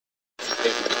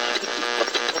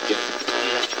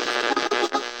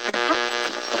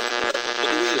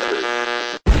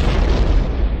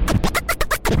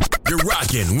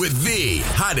rocking with the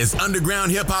hottest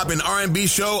underground hip-hop and R&B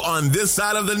show on this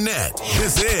side of the net.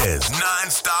 This is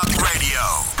NonStop Radio.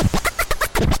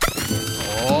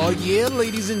 Oh yeah,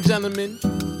 ladies and gentlemen.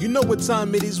 You know what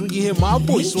time it is when you hear my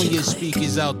voice on your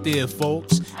speakers out there,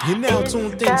 folks. You're now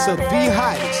tuned into the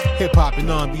hottest hip-hop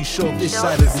and R&B show this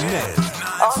side of the net.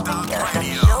 NonStop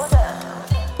Radio.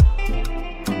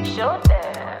 Show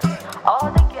them.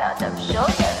 All the girls, them show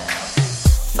them.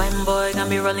 Fine boy got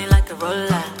me rolling like a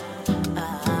roller.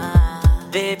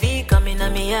 Baby, come in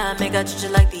at me, yeah, make I treat you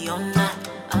like the owner.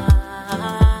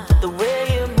 The way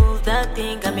you move that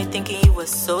thing got me thinking you a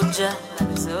soldier. Like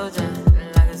a soldier,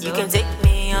 like a soldier. You can take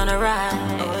me on a ride.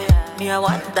 Oh, yeah. Me, I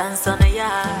want to dance on the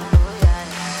yard. Oh,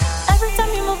 yeah. Every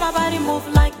time you move, my body move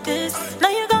like this. Now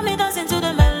you got me dancing to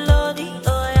the melody.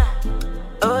 Oh yeah,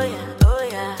 oh yeah, oh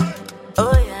yeah,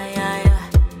 oh yeah, yeah, yeah.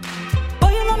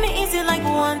 Boy, you love me easy like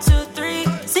 1, 2, 3.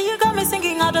 See, you got me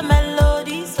singing all the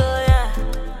melodies. Oh yeah,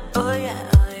 oh yeah,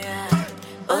 oh yeah,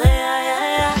 oh yeah,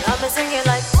 yeah, yeah. Got me singing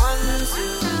like 1,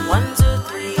 2, 1, 2,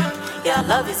 3. Yeah,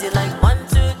 love is it like 1,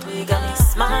 2, 3. Got me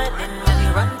smiling when you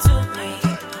run to me.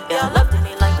 Yeah, love to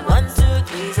me like 1, 2,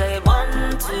 3. Say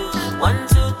 1, 2, 1,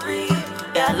 2, 3.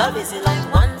 Yeah, love is it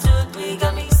like 1, 2, 3.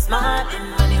 Got me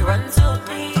smiling when you run to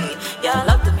me. Yeah,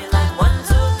 love to me like 1, 2,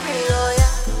 3. Oh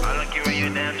yeah. I like it when you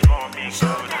dance for me. Show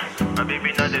that. My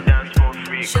baby not the dance for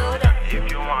free. Show that.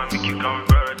 If you want, make you come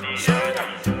birdie. Show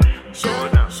that. Show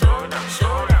that. Show that.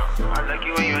 Show that. I like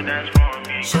it when you dance for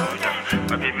me. Show that.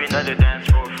 My baby not the dance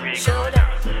for free. Show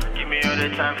that. Give me all the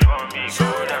time for me.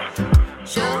 Show that.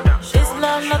 Show that. This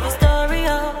love, love is story,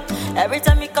 oh. Every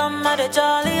time you come out of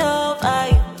jolly, oh,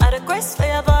 I the grace for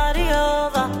your body,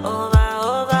 over, over,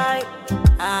 over.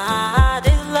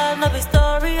 This love is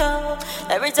story, oh.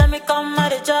 Every time you come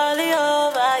out of jolly,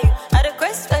 oh, I the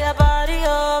grace for your body,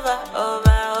 over,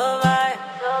 over, over.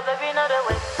 So baby, not the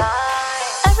waste time.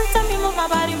 Every time you move, my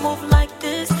body move like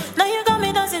this. Now you got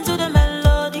me dancing to the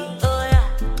melody, oh yeah,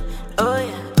 oh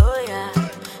yeah, oh yeah,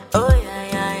 oh yeah,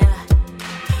 yeah, yeah.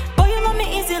 Boy, you love me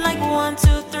easy like 1,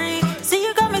 2, 3. See,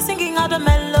 you got me singing all the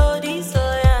melodies,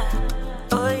 oh yeah,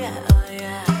 oh yeah, oh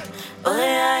yeah, oh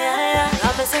yeah, yeah, yeah.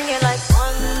 Got me singing like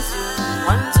 1, 2,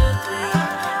 1, 2, 3.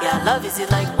 Yeah, love is it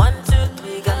like 1, 2,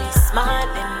 3. Got me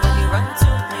smiling when you run to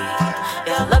me.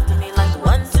 Yeah, love to me like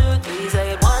 1, 2, 3.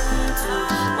 Say 1, 2,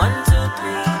 1, 2, 3.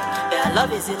 Yeah,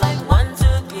 love is it like 1, 2,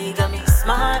 3. Got me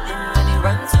smiling when you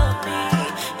run to me.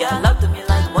 Yeah, love to me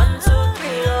like 1, 2, 3.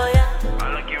 Oh yeah. I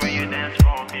like it when you dance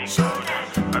for me. Show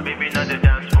that. My baby not the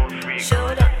dance for free.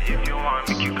 Show that. If you want,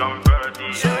 make you come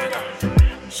birdie. Show that.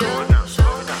 Show that.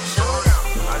 Show that. Show that.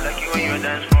 I like it when you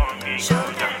dance for me. Show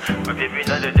that. My baby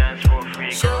not the dance for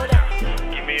free. Show that.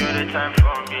 Give me all the time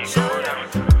for me. Show that.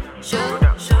 Show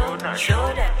that. Show that.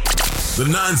 Show that. The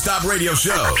NonStop Radio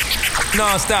Show.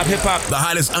 Non-stop hip-hop. The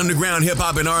hottest underground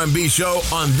hip-hop and R&B show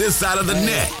on this side of the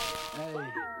net.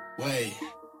 Wait,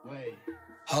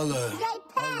 holla,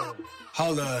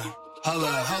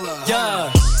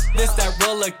 Yeah, this that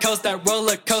roller coaster,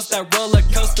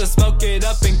 smoke it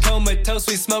up and comatose.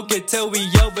 We smoke it till we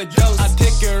overdose. I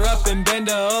pick her up and bend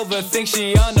her over, think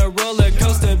she on a roller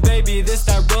coaster, baby. This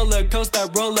that roller coaster,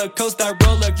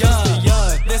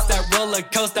 yeah. This that roller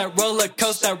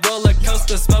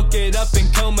coaster, smoke it up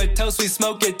and comatose. We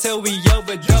smoke it till we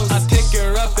overdose. I pick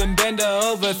her up and bend her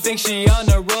over, think she on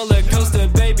a roller coaster,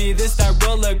 baby. This that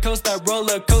roller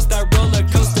coaster,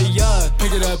 yeah.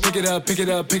 Pick it up,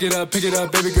 baby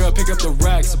girl, pick up the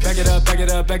racks. Back it up.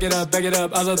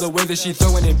 I love the way that she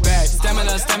throwing it back.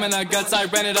 Stamina, guts, I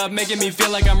ran it up, making me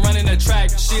feel like I'm running a track.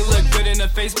 She look good in the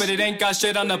face, but it ain't got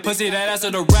shit on the pussy, that ass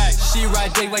or the rack. She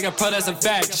ride dick like a pro, that's a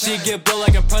fact. She get blow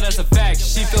like a pro, that's a fact.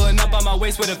 She filling up on my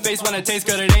waist with a face when I taste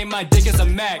good, it ain't my dick, it's a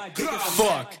Mac.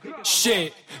 Fuck,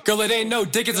 shit, girl, it ain't no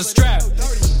dick, it's a strap.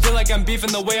 Feel like I'm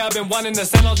beefing the way I've been wanting to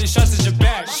send all these shots at your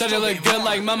back. Shut it look good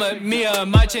like Mamma Mia.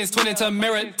 My chain's twin into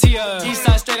Maratia. East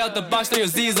side straight out the box, throw your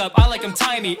Z's up. I like 'em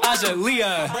tiny, Aja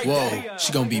Leah. Whoa,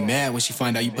 she gon' be mad when she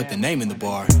find out you put the name in the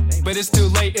bar. But it's too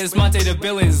late, it's Monte the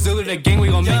villain. Zulu the gang, we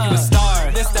gon' make you a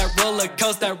star. This that roller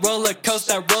coaster,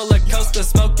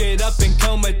 smoke it up and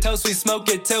comatose. We smoke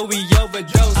it till we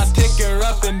overdose. I pick her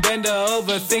up and bend her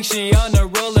over, think she on a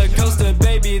roller coaster,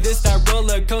 baby. This that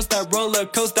roller coaster,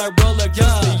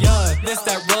 yeah. This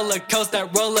that roller coaster,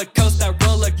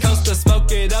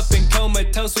 smoke it up and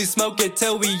comatose. We smoke it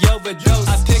till we overdose.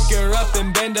 I pick her up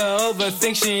and bend her over,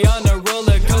 think she on a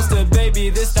roller coaster, baby.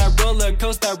 This that roller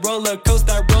coaster,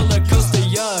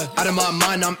 yeah. Out of my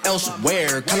mind, mind, I'm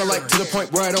elsewhere. Kinda like to the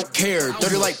point where I don't care.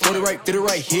 30 like 40 right, 50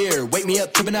 right here. Wake me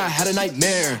up, tripping, I had a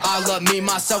nightmare. I love me,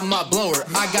 myself, and my blower.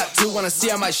 I got two, wanna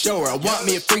see, I might show her. I want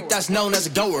me a freak that's known as a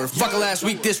goer. Fuck her last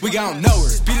week, this week I don't know her.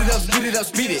 Speed it up, speed it up,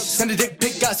 speed it. Send a dick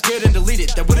pic, got scared and deleted.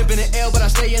 That would've been an L, but I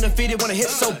stay undefeated. Wanna hit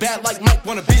so bad like Mike,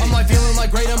 wanna beat it. I'm like feeling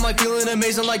like great, I'm like feeling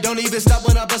amazing. Like don't even stop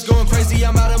when I bust going crazy.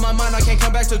 I'm out of my mind, I can't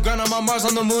come back to ground. I'm on Mars,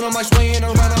 on the moon, I'm like swaying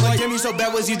around. I'm like, get me so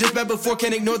bad, was you this bad before?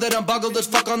 Can't ignore that I'm boggled. Let's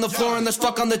fuck on the floor and let's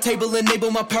fuck on the table. Enable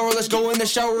my power, let's go in the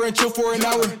shower and chill for an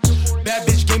hour. Bad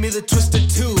bitch gave me the twisted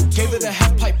two. Gave her the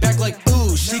half pipe back like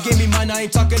ooh. She gave me mine, I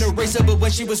ain't talking to racer, but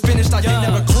when she was finished, I didn't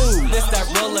have a clue. This that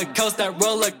roller coaster, that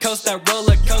roller coaster, that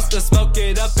roller coaster. Smoke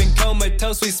it up and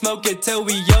comatose, we smoke it till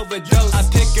we overdose. I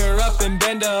pick her up and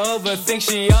bend her over, think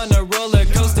she on a roller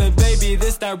coaster, baby.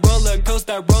 This that roller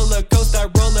coaster, that roller coaster,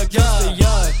 that roller coaster,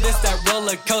 yeah. This that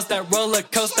roller coaster, that roller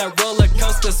coaster, that roller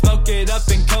coaster. Smoke it up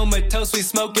and comatose, we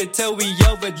smoke it till we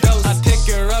overdose. I pick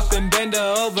her up and bend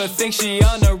her over, think she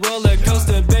on a roller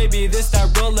coaster, baby. This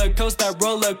that roller coaster, that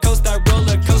roller coaster, that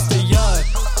roller coaster, yeah.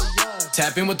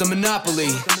 Tap in with the Monopoly.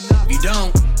 If you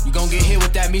don't, you gon' get hit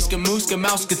with that Miska Muska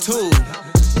Mouska tool.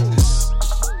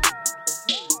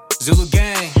 Zulu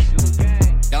gang,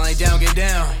 y'all ain't down, get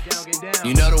down.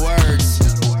 You know the words.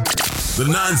 The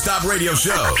Non-Stop Radio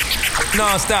Show.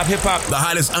 Non-Stop Hip-Hop. The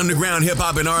hottest underground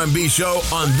hip-hop and R&B show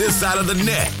on this side of the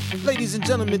net. Ladies and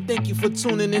gentlemen, thank you for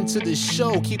tuning into the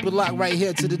show. Keep it locked right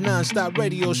here to the Non-Stop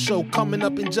Radio Show. Coming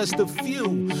up in just a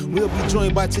few, we'll be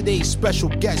joined by today's special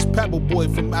guest, Pebble Boy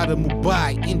from out of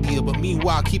Mumbai, India. But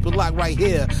meanwhile, keep it locked right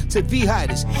here to the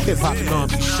hottest hip-hop and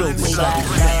R&B show. We got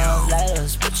love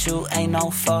letters, but you ain't no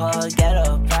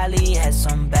forgetter. Probably had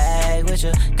some bag with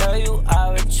you. Girl, you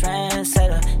are a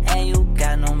trendsetter, and you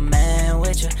got no man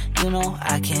with you. You know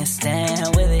I can't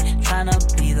stand with it. Tryna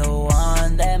be the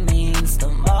one that means the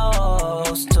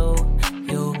most to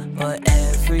you. But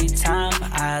every time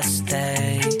I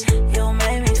stay, you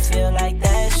make me feel like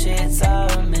that shit's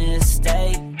a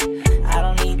mistake. I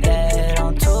don't need that.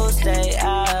 On Tuesday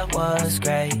I was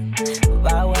great, but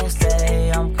by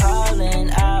Wednesday I'm calling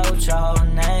out your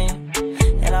name.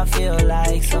 And I feel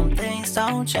like some things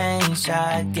don't change.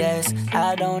 I guess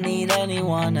I don't need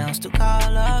anyone else to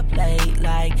call up late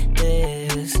like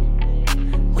this.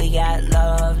 We got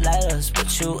love letters,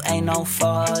 but you ain't no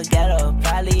forgetter.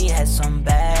 Probably had some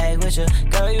bag with you.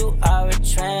 Girl, you are a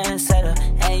trendsetter,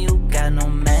 and you got no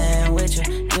man with you.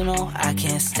 You know I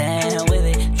can't stand with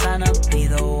it. Tryna be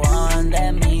the one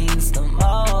that means the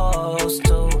most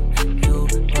to you.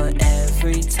 But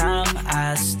every time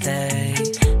I stay,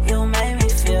 you make me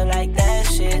feel like that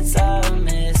shit's a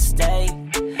mistake.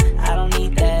 I don't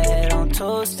need that. On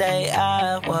Tuesday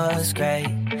I was great,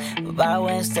 but by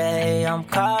Wednesday I'm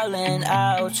calling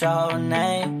out your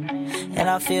name. And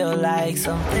I feel like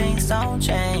some things don't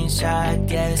change. I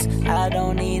guess I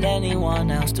don't need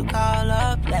anyone else to call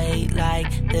up late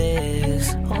like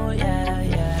this. Oh yeah,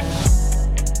 yeah.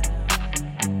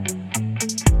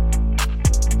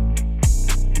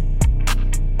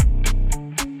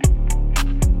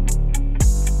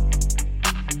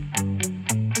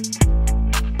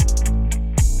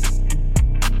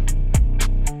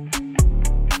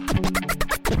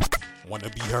 Want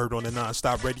to be heard on the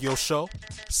Non-Stop Radio Show?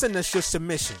 Send us your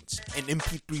submissions in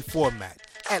MP3 format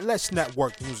at Let's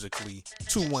Network Musically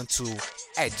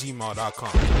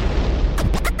 212@gmail.com.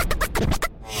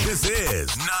 This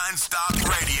is Non-Stop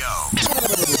Radio.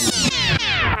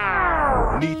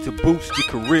 Need to boost your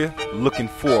career? Looking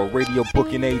for a radio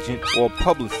booking agent or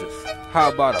publicist? How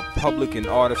about a public and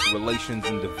artist relations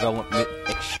and development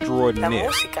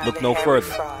extraordinaire? Look no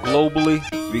further. Globally,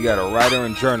 we got a writer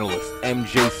and journalist,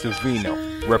 MJ Savino,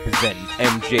 representing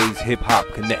MJ's Hip Hop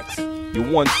Connects. Your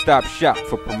one-stop shop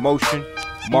for promotion,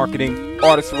 marketing,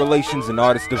 artist relations, and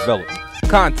artist development.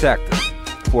 Contact us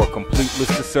for a complete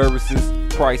list of services,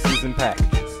 prices, and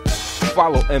packages.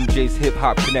 Follow MJ's Hip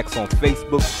Hop Connects on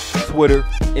Facebook, Twitter,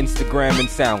 Instagram, and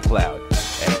SoundCloud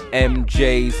at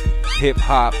MJ's Hip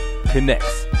Hop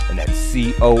Connects, and that's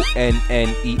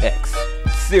CONNEX.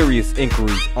 Serious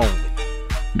inquiries only.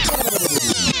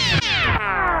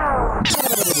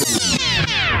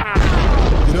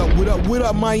 What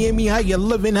up, Miami? How you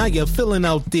living? How you feeling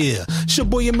out there? It's your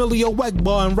boy Emilio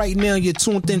Wegbar, and right now you're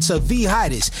tuned into the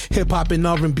hottest hip-hop and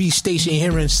R&B station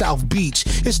here in South Beach.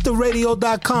 It's the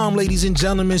radio.com, ladies and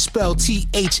gentlemen, spelled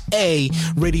THA,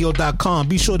 radio.com.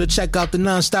 Be sure to check out the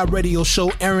Non-Stop Radio Show,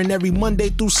 airing every Monday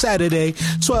through Saturday,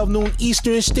 12 noon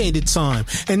Eastern Standard Time.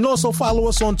 And also follow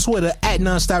us on Twitter at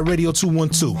Non-Stop Radio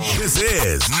 212. This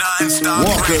is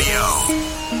Non-Stop Radio.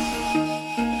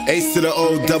 Ace to the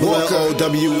O, double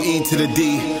L-O-W-E to the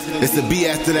D. It's the B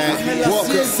after that.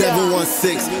 Walker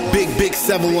 716, big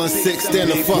 716. Stand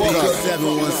the fuck up.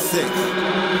 716.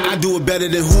 I do it better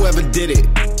than whoever did it.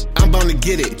 I'm bound to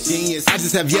get it. Genius. I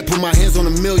just have yet put my hands on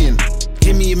 $1 million.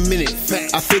 Give me a minute.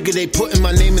 I figure they putting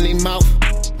my name in their mouth.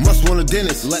 Must want a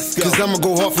dentist. Let's go. Cause I'ma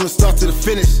go hard from the start to the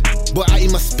finish. But I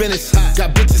eat my spinach.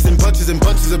 Got bitches and bunches of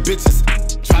bitches.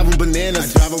 Driving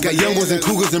bananas. Got young boys and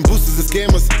cougars and boosters and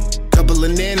scammers. Couple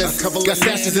of nanas. Got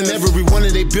stashes in every one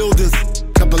of they buildings.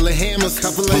 Couple of hammers.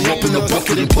 Pull up in the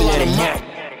bucket and pull out a mop.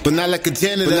 But not like a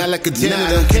janitor. Nah, I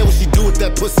don't care what she do with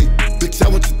that pussy. Bitch, I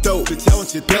want your dope.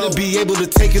 Better be able to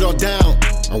take it all down.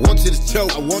 I want you to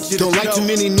choke. Don't like too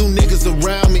many new niggas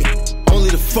around me. Only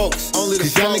the folks.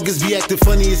 Cause y'all niggas be acting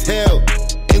funny as hell.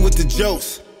 Ain't with the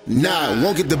jokes. Nah,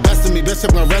 won't get the best of me. Best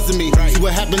check my resume. See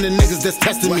what happened to niggas that's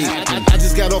testing me. I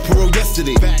just got off parole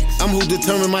yesterday. I'm who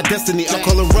determined my destiny. I'll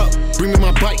call her up. Bring me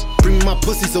my bike. Bring me my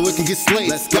pussy so it can get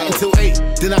slayed. Got until 8.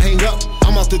 Then I hang up.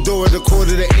 I'm out the door at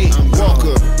 7:45.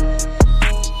 Walker.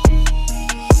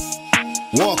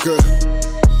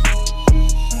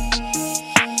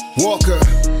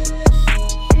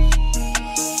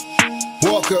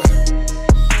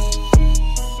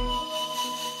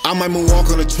 I might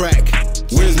moonwalk on the track.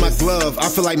 Where's my glove? I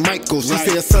feel like Michael. She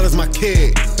say her son is my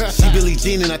kid. She Billie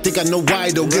Jean and I think I know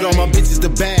why though. Get all my bitches the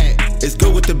bag. It's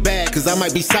good with the bag, cause I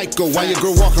might be psycho. Why your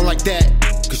girl walking like that?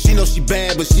 Cause she know she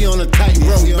bad, but she on a tight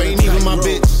rope. Ain't even my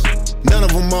bitch. None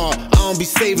of them are. I don't be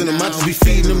saving them. I just be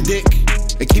feeding them dick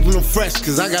and keeping them fresh,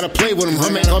 cause I gotta play with them.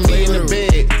 Her man on me in the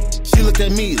bed. She looked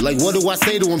at me like, what do I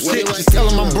say to him? Shit, just tell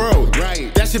him I'm broke.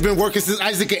 That shit been working since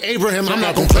Isaac and Abraham. I'm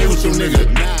not gonna play with your nigga.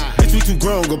 Bitch, we too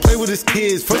grown. Go play with his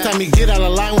kids. First time he get out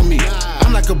of line with me.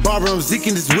 I'm like a barber, I'm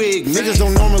zeeking this wig. Niggas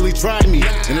don't normally try me.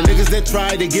 And the niggas that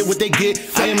try, they get what they get.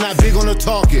 I am not big on the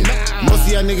talking. Most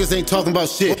of y'all niggas ain't talking about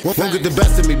shit. Won't get the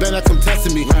best of me, better not come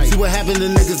testing me. See what happened to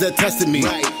niggas that tested me.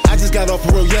 I just got off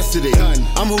parole yesterday.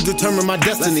 I'm who determined my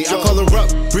destiny. I call her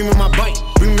up, bring me my bike.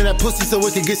 Bring me that pussy so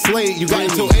it can get slayed. You got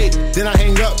until 8, then I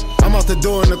hang up. I'm out the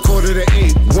door in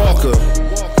 7:45. Walker.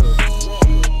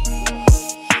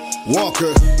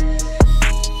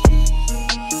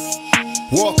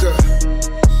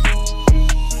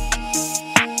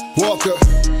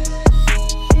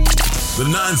 The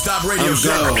Non-Stop Radio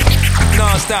Show.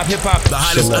 Non-Stop hip-hop. The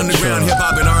hottest underground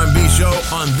hip-hop and R&B show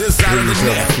on this side of the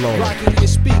net. Rocking your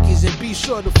speakers and be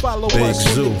sure to follow us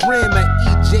on the gram at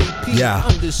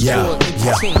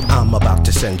EJP_entertainment. I'm about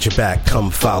to send you back. Come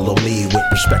follow me with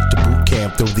respect to boot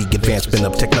camp through the advancement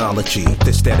of technology.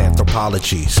 This, that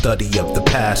anthropology, study of the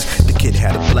past. The kid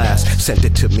had a blast, sent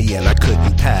it to me and I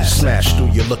couldn't pass. Smash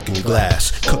through your looking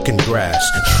glass, cooking grass,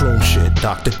 shroom shit,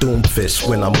 Dr. Doomfist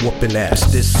when I'm whooping ass.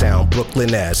 This sound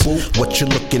Brooklyn ass. What you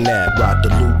looking at? Ride the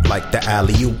loop like the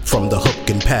alley-oop from the hook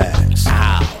and pass.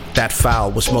 Ow. That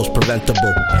foul was most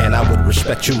preventable, and I would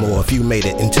respect you more if you made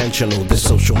it intentional. This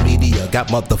social media got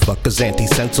motherfuckers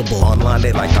anti-sensible. Online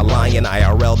they like a lion,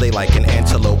 IRL they like an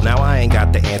antelope. Now I ain't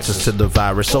got the answers to the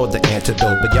virus or the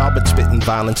antidote, but y'all been spitting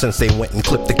violence since they went and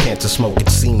clipped the cancer smoke. It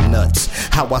seemed nuts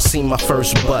how I seen my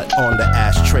first butt on the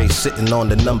ashtray, sitting on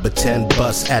the number 10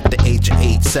 bus at the age of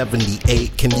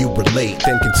 878. Can you relate?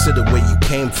 Then consider where you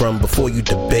came from before you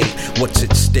debate what's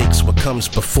at stakes. What comes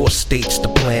before states the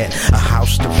plan. A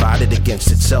house divided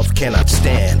against itself cannot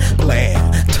stand.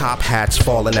 Bland, top hats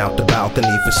falling out the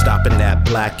balcony for stopping that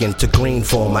black into green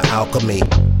form of alchemy.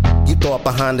 You thought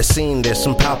behind the scene there's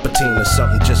some Palpatine or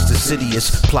something just insidious,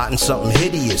 plotting something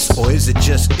hideous, or is it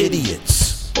just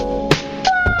idiots?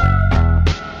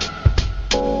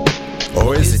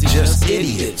 Or is it just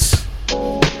idiots?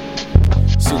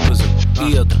 Super's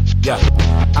weird. Yeah,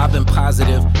 I've been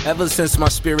positive ever since my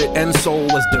spirit and soul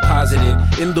was deposited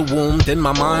in the womb. Then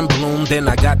my mind bloomed, then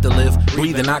I got to live,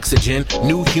 breathing oxygen,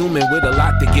 new human with a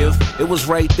lot to give. It was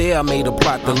right there I made a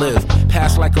plot to live.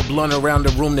 Passed like a blunt around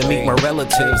the room to meet my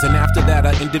relatives. And after that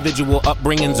our individual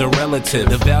upbringings are relative.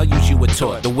 The values you were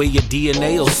taught, the way your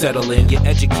DNA will settle in, your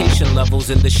education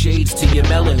levels and the shades to your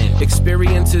melanin.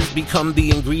 Experiences become the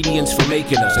ingredients for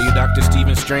making us. Are you Dr.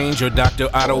 Stephen Strange or Dr.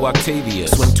 Otto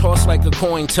Octavius? When tossed like a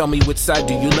coin, tell me which side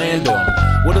do you land on?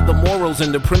 What are the morals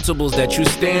and the principles that you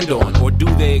stand on? Or do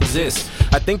they exist?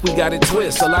 I think we got it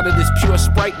twist. A lot of this pure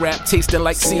Sprite rap tasting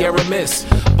like Sierra Mist.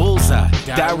 Bullseye,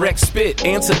 direct spit,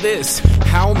 answer this.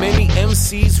 How many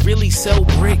MCs really sell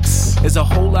bricks? There's a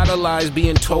whole lot of lies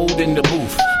being told in the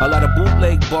booth. A lot of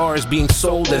bootleg bars being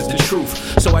sold as the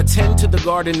truth. So I tend to the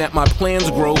garden that my plans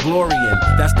grow glory in.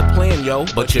 That's the plan, yo.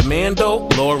 But your man, though,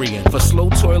 Lorian. For slow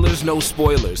toilers, no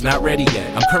spoilers. Not ready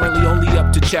yet. I'm currently only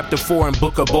up to chapter 4 in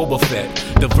Book of Boba Fett.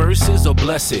 The verses are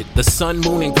blessed, the sun,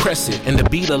 moon, and crescent, and the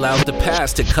beat allows the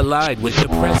past to collide with the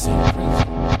present.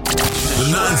 The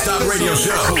NonStop Radio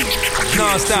Show.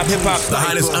 NonStop Hip Hop. The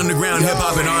hottest underground hip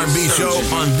hop and R&B show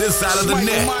on this side of the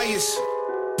net.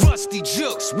 Rusty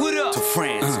Jukes, what up? To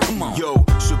France, come on. Yo,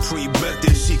 supreme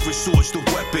method, secret source, the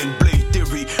weapon, blade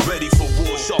theory, ready for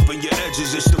war, sharpen your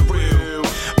edges, it's the real.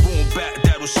 Boom back,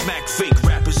 that'll smack fake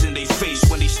rappers in they face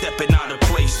when they stepping out of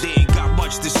place. They ain't got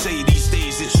much to say these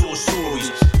days, it's all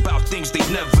stories about things they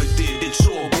never did, it's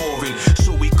all boring.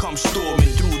 So we come storming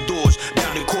through doors,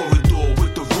 down the corridor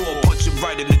with the raw, punching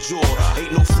right in the jaw.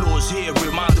 Ain't no flaws here,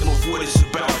 remind them of what it's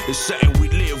about. It's something we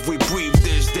live, we breathe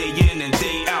this day in and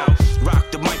day out. Rock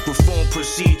the microphone,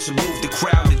 proceed to move the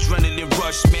crowd. Adrenaline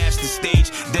rush, smash the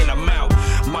stage, then I'm out.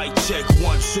 Mic check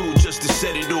 1, 2, just to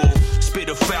set it off. Spit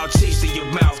a foul taste in your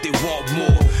mouth, they want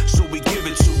more. So we give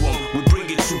it to them, we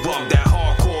bring it to them. That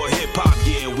hardcore hip-hop,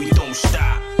 yeah, we don't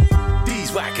stop.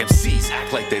 These whack MCs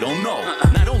act like they don't know.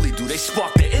 Not only do they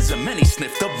spark the ism, many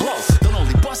sniff the blow. Don't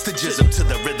only bust the jism to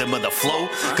the rhythm of the flow.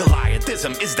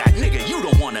 Goliathism is that nigga you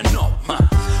don't wanna know.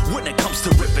 When it comes to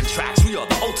ripping tracks, we are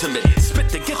the ultimate. Spit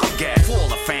to get the gas for all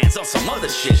the fans on some other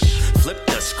shit. Flip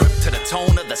the script to the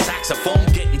tone of the saxophone.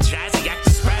 Getting jazzy,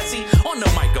 acting spazzy on the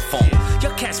microphone.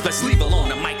 Your cats best leave alone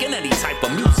the mic in any type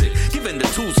of music. Given the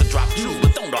tools to drop jewels,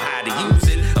 but don't know how to use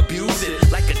it. Abuse it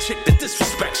like a chick that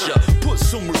disrespects ya. Put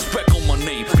some respect on my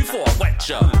name before I wet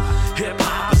ya. Hip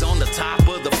hop is on the top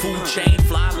of the food chain.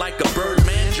 Fly like a bird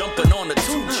man jumping on the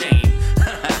 2 chain.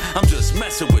 I'm just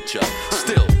messing with ya.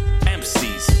 Still,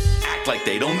 MCs act like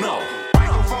they don't know.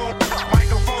 Microphone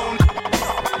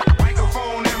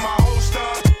in my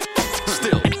holster.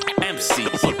 Still,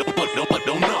 MCs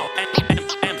don't know.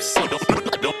 MCs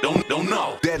don't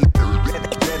know. Deadly.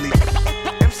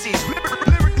 MCs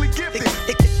lyrically gifted.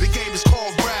 The game is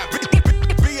called rap.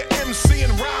 Be an MC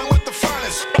and rhyme with the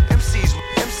finest. MCs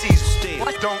still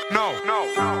don't know.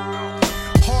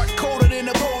 Hard coded in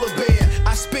a polar bear.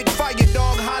 I spit fire,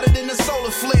 dog, hotter than a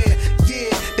solar flare. Yeah,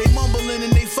 they mumbling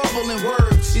and they fumbling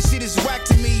words. This shit is whack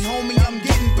to me, homie, I'm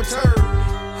getting perturbed.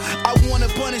 I wanna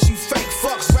punish you fake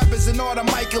fucks. Rappers in order,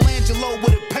 Michelangelo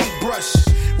with a paintbrush.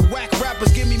 Whack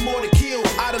rappers give me more to kill.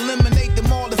 I'd eliminate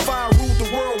them all if I ruled the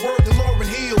world. Word to Lauryn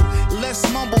Hill. Less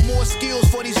mumble, more skills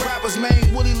for these rappers,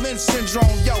 man. Willie Lynch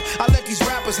syndrome, yo, I let these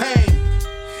rappers hang.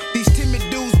 These timid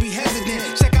dudes be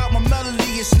hesitant. Check out my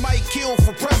melody, it's Mike Kill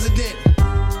for president.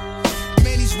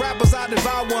 Man, these rappers I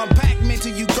devour, I'm Pac-Man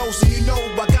till you go, so you know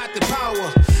I got the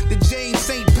power. The James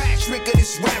St. Patrick of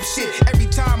this rap shit. Every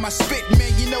time I spit,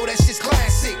 man, you know that shit's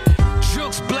classic.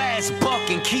 Jukes blast, buck,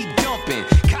 and keep dumping.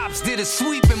 Cops did a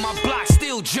sweep and my block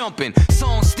still jumping.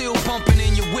 Songs still bumping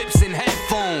in your whips and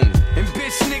headphones. And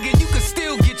bitch, nigga, you can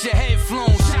still get your head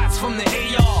flown. Shots from the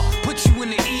AR, put you in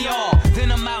the ER. Then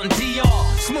I'm out in DR,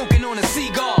 smoking on a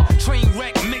cigar. Train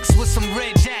wreck mixed with some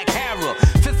red Jack Harrow.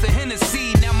 Fifth of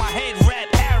Hennessy, now my head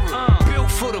rap arrow.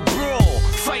 Built for the brawl,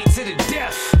 fight to the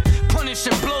death.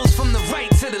 Punishing blows from the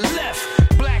right to the left.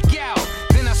 Black out,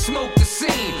 then I smoke the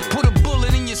scene. Put a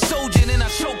bullet in your soldier, then I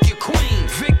choke your queen.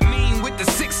 Vic mean with the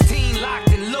 16 locked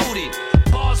and loaded.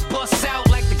 Bars bust out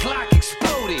like the Glock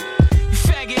exploded. You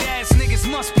faggot ass niggas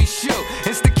must be shook.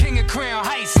 It's the king of Crown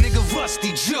Heights, nigga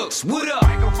Rusty Jukes. What up?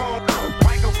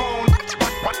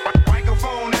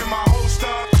 Microphone in my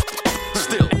holster.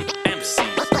 Still,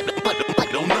 MCs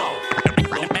don't know.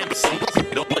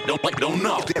 MCs don't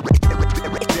know.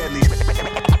 Deadly.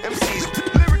 MCs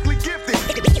lyrically gifted.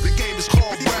 The game is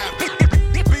called rap.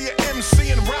 Be an MC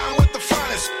and rhyme with the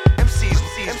finest. MCs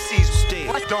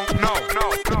still don't know.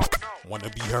 Want to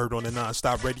be heard on the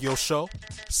NonStop Radio Show?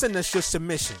 Send us your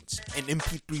submissions in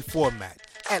MP3 format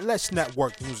at Let's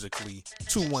Network Musically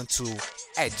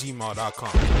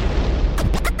 212@gmail.com.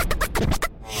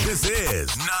 This is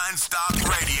NonStop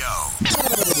Radio.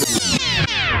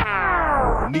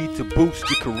 Need to boost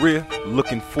your career?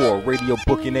 Looking for a radio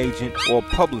booking agent or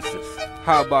publicist?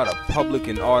 How about a public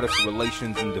and artist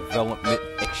relations and development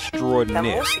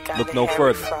extraordinaire? Look no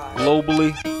further.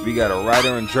 Globally, we got a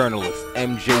writer and journalist,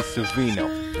 MJ Savino,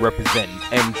 representing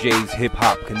MJ's Hip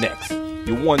Hop Connects.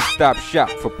 Your one-stop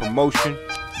shop for promotion,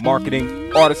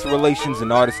 marketing, artist relations,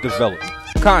 and artist development.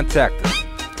 Contact us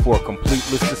for a complete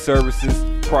list of services,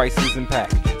 prices, and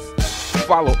packages.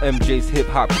 Follow MJ's Hip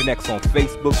Hop Connects on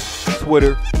Facebook,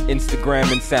 Twitter, Instagram,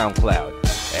 and SoundCloud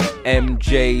at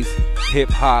MJ's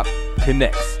Hip Hop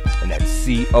Connects, and that's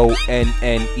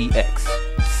CONNEX.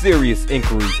 Serious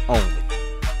inquiries only.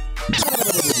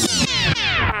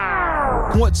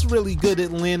 What's really good,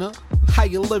 Atlanta? How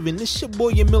you living? This your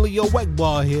boy Emilio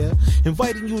Wegball here,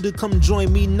 inviting you to come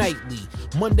join me nightly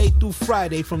Monday through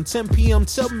Friday from 10 p.m.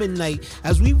 till midnight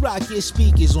as we rock your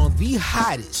speakers on the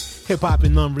hottest hip-hop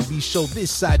and R&B show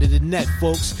this side of the net,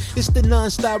 folks. It's the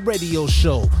NonStop Radio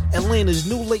Show, Atlanta's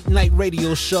new late-night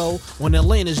radio show on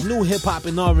Atlanta's new hip-hop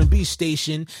and R&B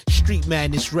station, Street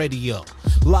Madness Radio.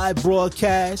 Live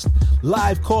broadcast,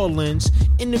 live call-ins,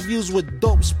 interviews with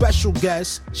dope special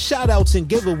guests, shout-outs and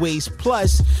giveaways,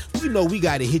 plus, you know we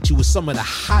gotta hit you with some of the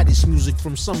hottest music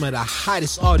from some of the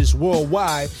hottest artists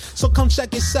worldwide. So come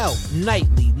check us out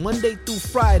nightly, Monday through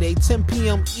Friday, 10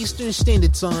 p.m. Eastern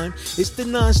Standard Time. It's the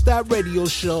NonStop Radio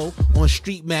Show on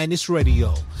Street Madness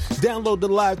Radio. Download the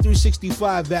Live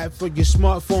 365 app for your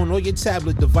smartphone or your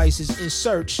tablet devices and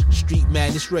search Street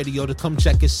Madness Radio to come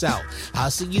check us out.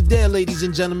 I'll see you there, ladies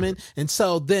and gentlemen.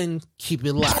 Until then, keep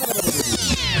it locked. This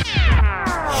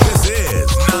is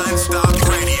NonStop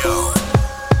Radio.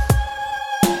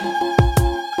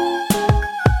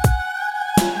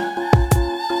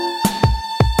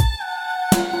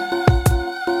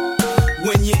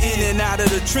 When you're in and out of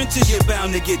the trenches, you're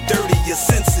bound to get dirty. Your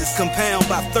senses compound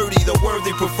by 30. The word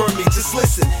they prefer me, just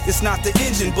listen. It's not the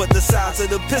engine, but the size of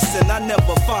the piston. I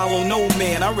never follow no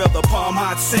man. I rather palm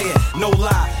hot sand. No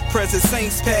lie. Present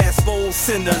saints pass, bold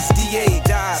sinners. DA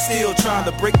died, still trying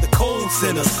to break the cold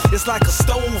sinners. It's like a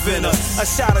stove in us. A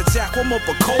shot of Jack, warm up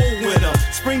a cold winter.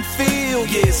 Springfield,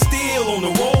 yeah, it's still on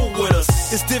the road with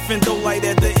us. It's different though, light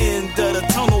at the end of the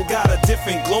tunnel. Got a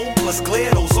different glow, plus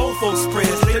glare. Those old folks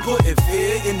prayers, they putting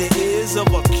fear in the ears of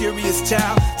a curious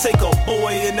child. Take a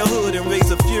boy in the hood and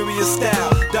raise a furious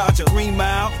style. Dodge a green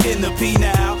mile in the P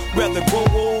now. Rather grow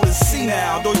old and see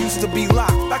now. Don't used to be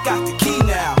locked, I got the key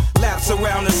now. Laps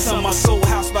around the sun, my soul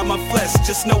housed by my flesh.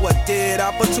 Just know a dead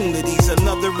opportunity's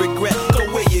another regret. Go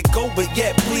where you go, but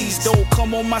yet please don't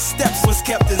come on my steps. Was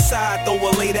kept inside, though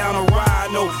I lay down a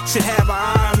rhino. Should have an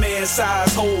Iron Man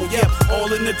size hole, yep,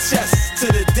 all in the chest. To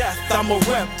the death, I'm a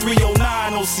rep, 309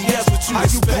 OCS. What you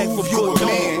expect from you a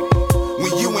man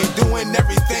when you ain't doing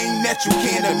everything that you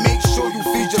can to make sure you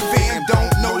feed your fam?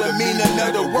 Don't know the meaning of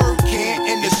the word can,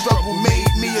 and the struggle made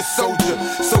me a soldier.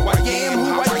 So I am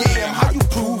who I am. How you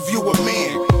prove you a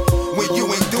man when you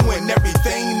ain't doing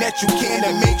everything that you can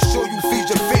to make sure you feed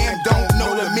your fam? Don't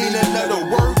know the meaning of the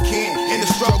word can, and the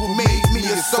struggle made me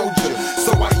a soldier.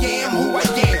 So I am who I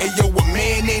am. And yo, a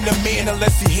man ain't a man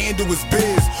unless he handle his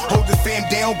biz. Hold the fam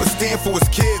down but stand for his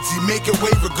kids. He make it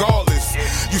way regardless.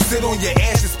 You sit on your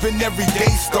ass and spend every day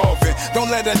starving.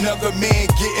 Don't let another man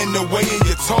get in the way of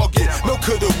your target. No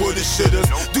coulda, woulda, shoulda.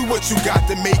 Do what you got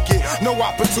to make it. No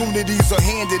opportunities are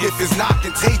handed. If it's not,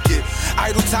 then take it.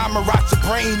 Idle time and rot your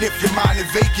brain if your mind is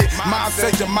vacant. Mom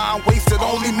said your mind wasted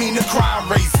only mean the crime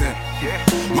raising.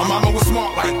 My mama was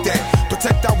smart like that.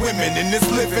 Protect our women in this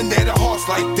living, they're the hearts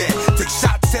like that. Take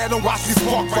shots at them, watch me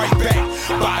spark right back.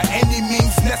 By any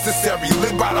means necessary,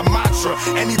 live by the mantra.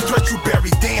 Any threat you bury,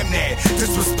 damn that.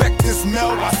 Disrespect this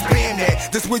mel, I span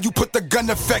that. This where you put the gun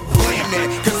effect, blam that.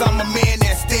 Cause I'm a man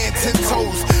that stand 10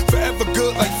 toes. Forever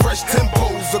good like fresh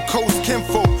tempos. A coast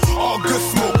kinfolk, all good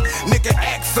smoke. Nigga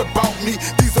acts about me,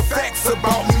 these are facts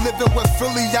about me. Living West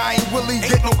Philly, I ain't really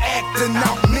get no acting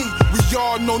out me. We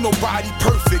all know nobody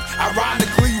perfect.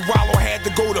 Ironically, Wallow had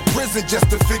to go to prison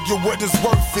just to figure what his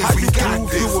worth is. We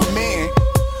prove you a man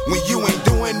when you ain't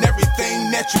doing everything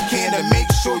that you can to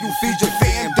make sure you feed your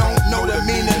fam. Don't know the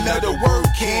meaning of the word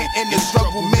can, and the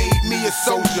struggle made me a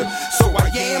soldier. So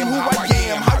I am who I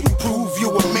am. How you prove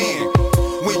you a man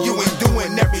when you ain't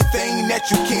doing everything that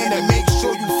you can to make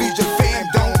sure you feed your fam?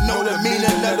 Don't know the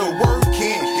meaning of the word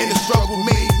can, and the struggle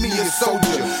made me a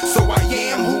soldier. So I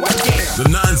am who I am. The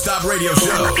NonStop Radio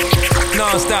Show.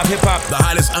 NonStop Hip Hop. The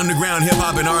hottest underground hip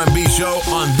hop and R&B show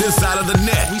on this side of the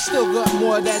net. We still got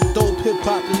more of that dope hip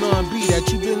hop and R&B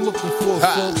that you've been looking for,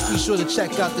 folks. Be sure to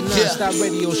check out the NonStop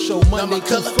Radio Show Monday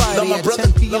through Friday at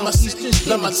 10 p.m. Eastern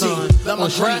Standard Time on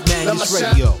Street Madness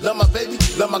Radio. Love my baby,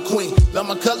 love my queen, love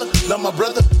my color, love my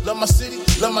brother, love my city,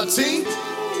 love my team.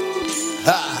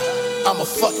 I'm a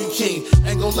fucking king.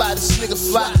 Ain't gon' lie, this nigga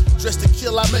fly. Dressed to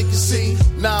kill, I make a scene.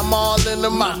 Now I'm all in the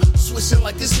mind. Switching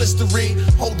like it's Listerine.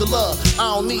 Hold the love,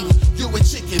 I don't need it. You a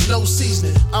chicken, no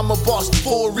seasoning. I'm a boss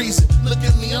for a reason. Look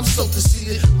at me, I'm so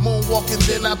conceited. Moonwalking,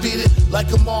 then I beat it.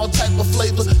 Like I'm all type of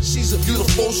flavor. She's a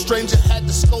beautiful stranger. Had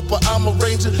the scope, but I'm a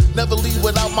ranger. Never leave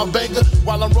without my banger.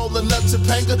 While I'm rolling up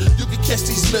Topanga, you can catch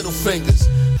these middle fingers.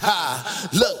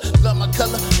 Look, love my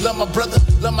color, love my brother,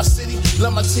 love my city,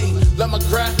 love my team, love my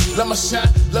grind, love my shine,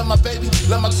 love my baby,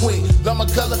 love my queen, love my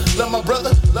color, love my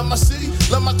brother, love my city,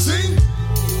 love my team.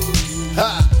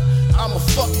 I'm a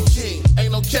fucking king,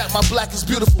 ain't no cap, that my black is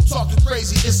beautiful. Talking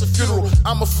crazy, it's a funeral.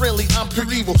 I'm a friendly, I'm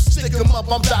pure evil. Stick 'em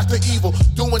up, I'm Dr. Evil.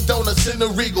 Doing donuts in the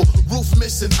Regal. Roof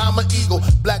missing, I'm an eagle.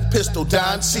 Black pistol,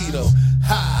 Don Cheeto.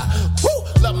 Ha,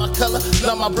 woo. Love my color,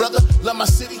 love my brother, love my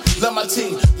city, love my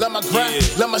team, love my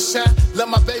grind, love my shine, love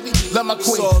my baby, love my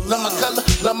queen, love my color,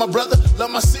 love my brother,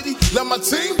 love my city, love my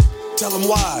team. Tell them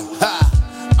why. Ha.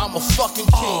 I'm a fucking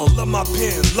king. Love my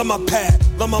pen, love my pad,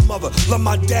 love my mother, love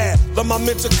my dad, love my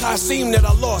mentor Qasim that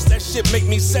I lost. That shit make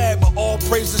me sad, but all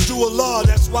praises to Allah.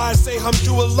 That's why I say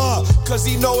Hamdulillah, cause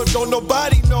he know if don't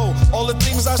nobody know all the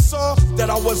things I saw that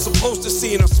I wasn't supposed to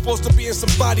see, and I'm supposed to be in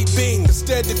somebody being.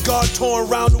 Instead, the God touring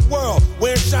around the world,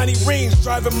 wearing shiny rings,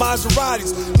 driving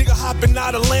Maseratis, nigga hopping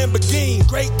out of Lamborghini.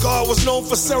 Great God was known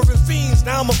for serving fiends,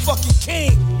 now I'm a fucking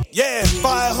king. Yeah,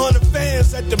 500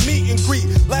 fans at the meet and greet.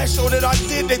 Last show that I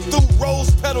did, they threw rose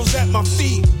petals at my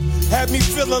feet. Had me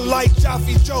feeling like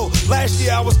Jaffe Joe. Last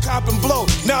year I was copping blow.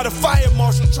 Now the fire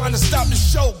marshal trying to stop the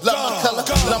show. Love my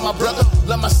color, love my brother,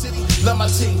 love my city, love my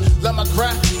team, love my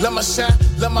grind, love my shine,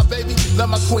 love my baby, love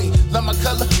my queen, love my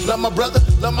color, love my brother,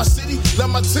 love my city,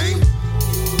 love my team.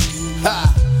 Ha,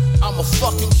 I'm a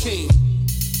fucking king.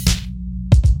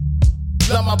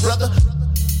 Love my brother.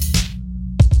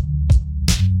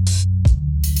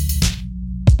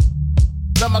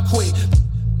 Love my queen.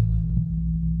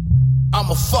 I'm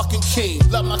a fucking king.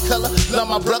 Love my color, love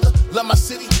my brother, love my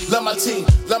city, love my team,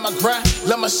 love my grind,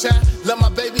 love my shine, love my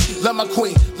baby, love my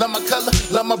queen, love my color,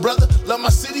 love my brother, love my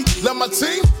city, love my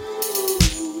team.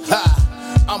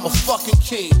 Ha, I'm a fucking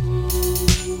king.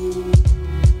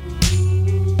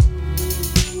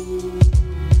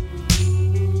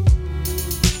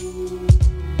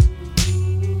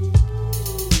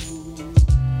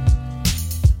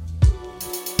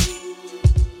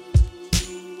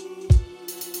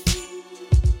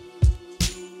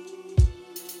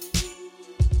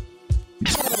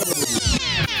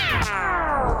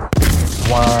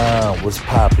 What's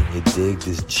poppin', you dig?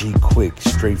 This G Quick,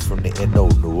 straight from the NO,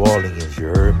 New Orleans, you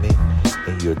heard me?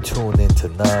 And you're tuned into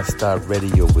NonStop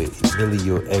Radio with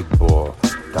Emilio Egbar,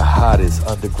 the hottest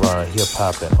underground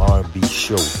hip-hop and R&B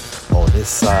show on this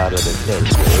side of the net,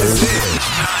 you heard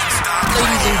me?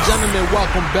 Ladies and gentlemen,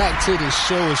 welcome back to the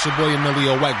show. It's your boy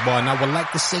Emilio Egbar, and I would like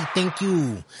to say thank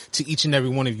you to each and every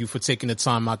one of you for taking the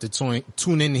time out to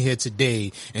tune in here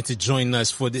today and to join us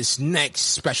for this next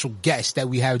special guest that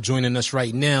we have joining us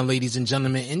right now, ladies and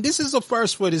gentlemen. And this is a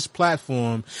first for this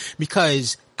platform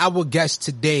because our guest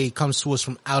today comes to us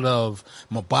from out of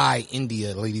Mumbai,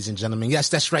 India, ladies and gentlemen. Yes,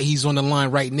 that's right. He's on the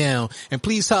line right now. And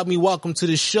please help me welcome to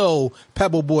the show,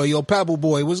 Pebble Boy. Yo, Pebble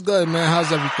Boy, what's good, man?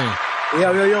 How's everything?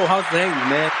 Yo, how's things,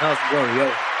 man? How's it going,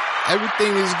 yo?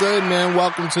 Everything is good, man.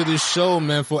 Welcome to the show,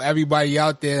 man. For everybody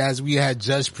out there, as we had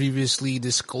just previously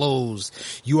disclosed,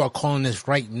 you are calling us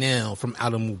right now from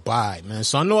out of Mumbai, man.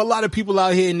 So I know a lot of people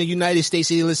out here in the United States,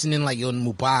 they're listening like, yo,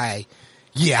 Mumbai.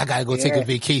 Yeah, I gotta go take a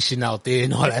vacation out there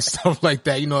and all that stuff like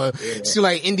that. You know, see,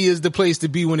 like India is the place to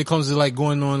be when it comes to like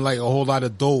going on like a whole lot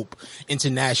of dope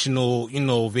international, you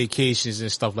know, vacations and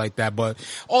stuff like that. But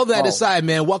all that aside,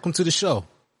 man, welcome to the show.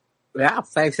 Yeah,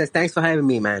 thanks for having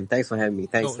me, man. Thanks for having me.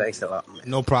 Thanks a lot, man.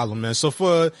 No problem, man. So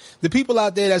for the people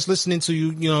out there that's listening to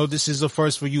you, you know, this is the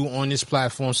first for you on this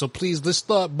platform. So please, let's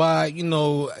start by, you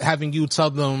know, having you tell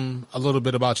them a little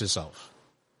bit about yourself.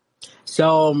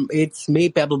 So it's me,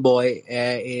 Pebble Boy.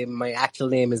 My actual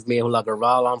name is Mehul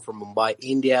Agarwal. I'm from Mumbai,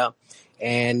 India.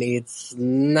 And it's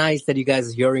nice that you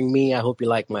guys are hearing me. I hope you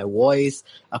like my voice.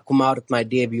 I come out with my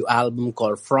debut album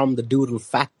called From the Doodle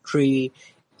Factory.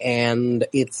 And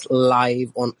it's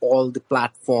live on all the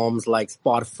platforms like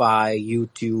Spotify,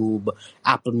 YouTube,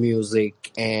 Apple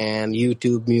Music, and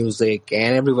YouTube Music,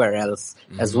 and everywhere else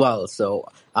as well. So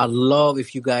I'd love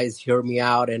if you guys hear me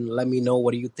out and let me know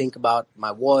what do you think about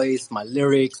my voice, my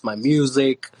lyrics, my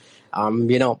music.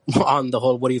 You know, on the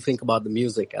whole, what do you think about the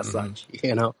music as such,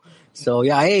 you know? So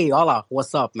yeah, hey, hola,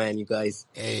 what's up, man, you guys?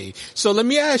 Hey, so let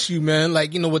me ask you, man,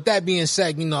 like, you know, with that being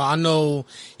said, you know, I know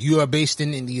you are based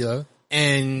in India.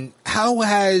 And how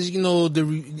has, you know,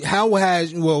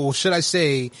 should I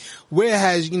say, where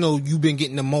has, you know, you been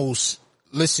getting the most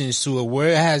listens to it?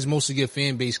 Where has most of your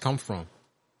fan base come from?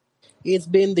 It's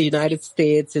been the United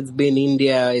States, it's been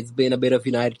India, it's been a bit of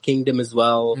United Kingdom as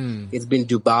well. It's been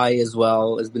Dubai as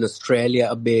well. It's been Australia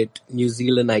a bit, New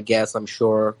Zealand, I guess, I'm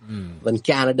sure. Then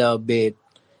Canada a bit.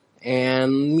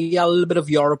 And yeah, a little bit of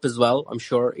Europe as well, I'm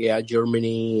sure. Yeah,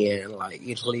 Germany and like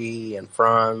Italy and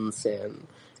France and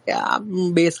yeah,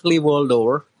 basically world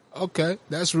over. Okay,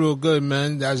 that's real good,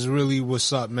 man. That's really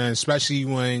what's up, man. Especially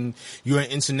when you're an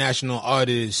international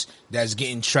artist that's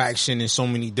getting traction in so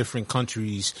many different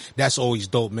countries. That's always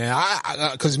dope, man.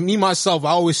 Cause me, myself, I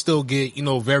always still get,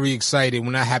 very excited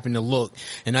when I happen to look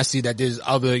and I see that there's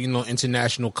other,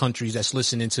 international countries that's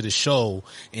listening to the show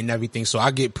and everything. So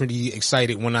I get pretty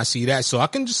excited when I see that. So I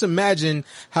can just imagine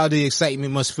how the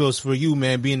excitement must feel for you,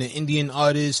 man, being an Indian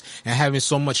artist and having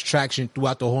so much traction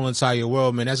throughout the whole entire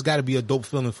world, man. That's gotta be a dope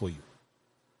feeling for you.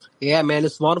 Yeah, man,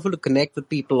 it's wonderful to connect with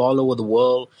people all over the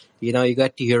world. You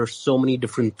got to hear so many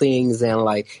different things,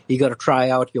 and you got to try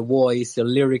out your voice, your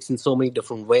lyrics in so many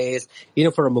different ways.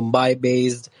 For a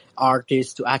Mumbai-based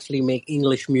artist to actually make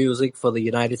English music for the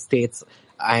United States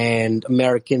and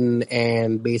American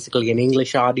and basically an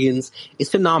English audience is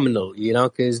phenomenal,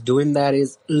 because doing that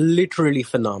is literally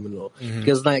phenomenal.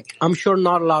 Because I'm sure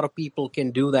not a lot of people can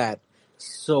do that.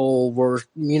 So we're,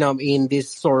 in this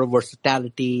sort of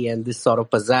versatility and this sort of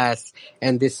pizzazz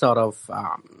and this sort of,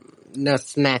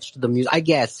 snatch to the music. I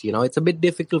guess, it's a bit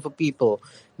difficult for people,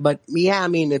 but yeah, I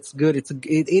mean, it's good. It's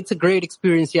a great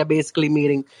experience. Yeah, basically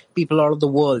meeting people all over the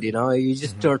world, you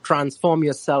just transform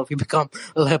yourself. You become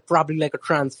probably like a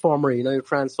transformer, you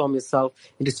transform yourself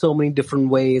into so many different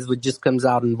ways, which just comes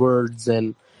out in words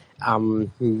and,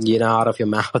 out of your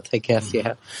mouth, I guess,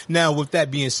 yeah. Now, with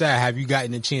that being said, have you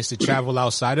gotten a chance to travel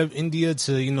outside of India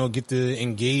to, get to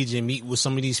engage and meet with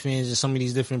some of these fans in some of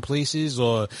these different places,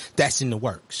 or that's in the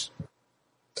works?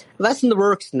 That's in the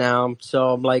works now.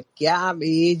 So I'm like, yeah,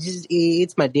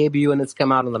 it's my debut and it's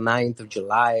come out on the 9th of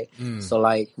July.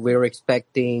 So we're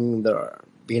expecting the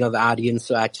audience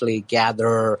to actually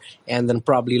gather and then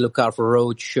probably look out for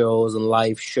road shows and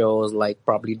live shows,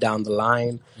 probably down the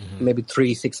line, maybe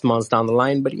 3-6 months down the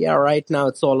line. But yeah, right now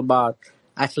it's all about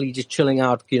actually just chilling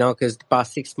out, because the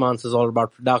past 6 months is all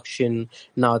about production.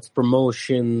 Now it's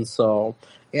promotion. So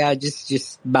yeah,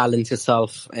 just balance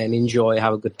yourself and enjoy,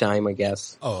 have a good time, I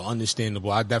guess. Oh,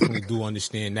 understandable. I definitely do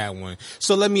understand that one.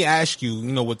 So let me ask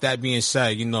you, with that being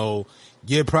said,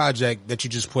 your project that you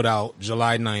just put out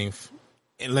July 9th,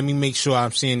 and let me make sure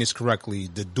I'm saying this correctly.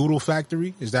 The Doodle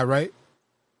Factory, is that right?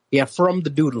 Yeah, from the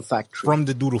Doodle Factory. From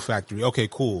the Doodle Factory. Okay,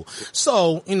 cool.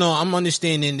 So, I'm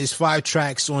understanding there's 5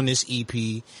 tracks on this EP.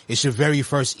 It's your very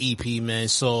first EP, man.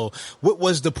 So what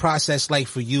was the process like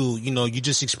for you? You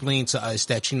just explained to us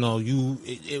that,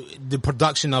 the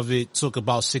production of it took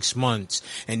about 6 months,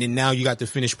 and then now you got the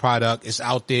finished product. It's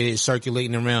out there, it's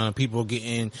circulating around, people are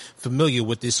getting familiar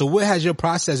with it. So what has your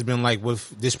process been like with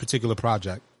this particular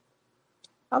project?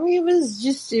 I mean,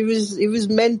 it was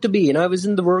meant to be, it was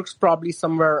in the works probably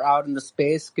somewhere out in the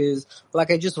space, because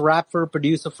I just rapped for a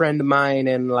producer friend of mine,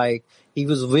 and he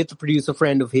was with a producer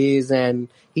friend of his, and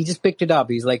he just picked it up.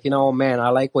 He's like, man, I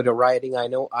like what you're writing. I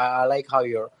know, I like how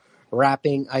you're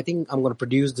rapping. I think I'm going to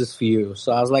produce this for you.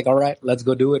 So I was like, all right, let's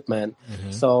go do it, man.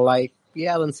 So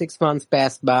yeah, then 6 months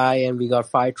passed by and we got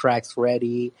 5 tracks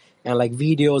ready and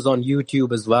videos on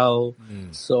YouTube as well.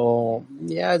 So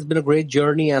yeah, it's been a great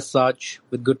journey as such,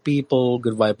 with good people,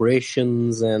 good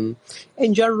vibrations, and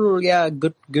in general, yeah,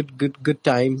 good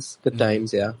times. Good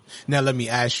times, yeah. Now let me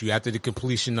ask you, after the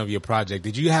completion of your project,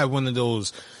 did you have one of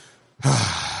those,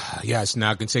 yes,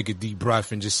 now I can take a deep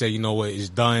breath and just say, it's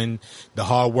done. The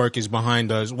hard work is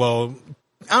behind us. Well,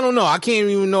 I don't know. I can't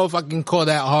even know if I can call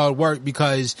that hard work,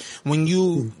 because when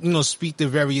you speak to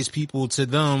various people, to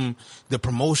them, the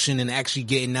promotion and actually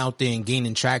getting out there and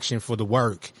gaining traction for the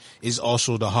work is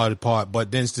also the hard part.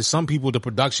 But then to some people, the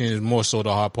production is more so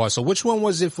the hard part. So which one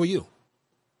was it for you?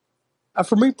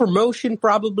 For me, promotion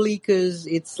probably, because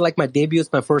it's my debut,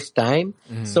 it's my first time.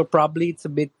 So probably it's a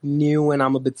bit new and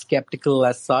I'm a bit skeptical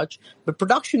as such. But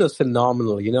production was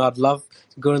phenomenal. I'd love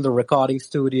to go in the recording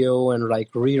studio and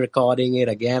re-recording it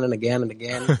again and again and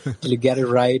again till you get it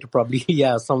right. Probably,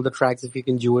 yeah, some of the tracks, if you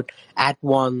can do it at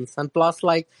once. And plus,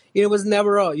 it was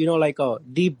never a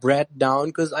deep breath down,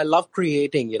 because I love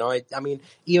creating, I mean,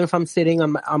 even if I'm sitting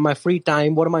on my free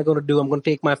time, what am I going to do? I'm going to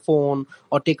take my phone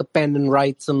or take a pen and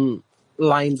write some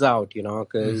lines out,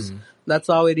 because that's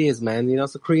how it is, man.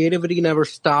 So creativity never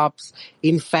stops.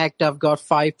 In fact, I've got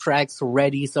 5 tracks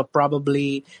ready, so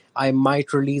probably I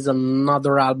might release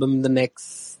another album in the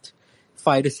next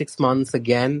 5 to 6 months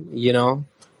again,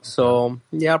 So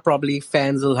yeah, probably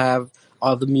fans will have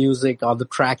other music, other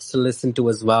tracks to listen to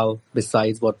as well,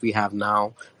 besides what we have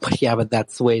now. But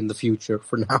that's way in the future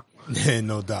for now.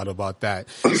 No doubt about that.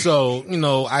 So,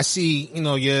 I see,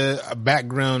 your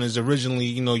background is originally,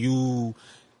 you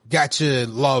got your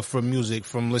love for music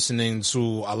from listening to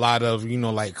a lot of,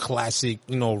 classic,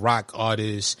 rock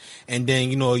artists. And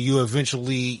then, you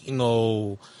eventually,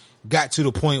 got to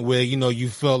the point where, you know, you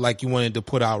felt like you wanted to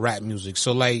put out rap music.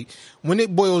 So like when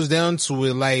it boils down to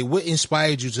it, like what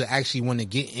inspired you to actually want to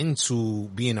get into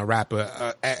being a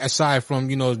rapper, aside from,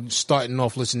 you know, starting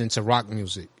off listening to rock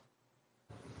music?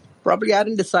 Probably I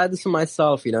didn't decide this for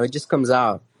myself, you know, it just comes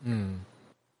out.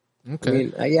 Okay. I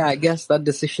mean, I guess that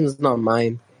decision is not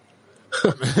mine.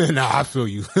 Nah, I feel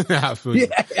you. I feel you.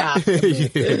 Yeah.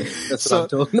 That's what I'm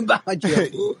talking about.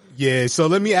 Yeah. So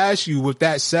let me ask you, with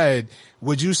that said,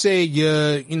 would you say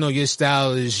your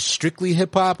style is strictly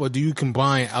hip hop, or do you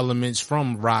combine elements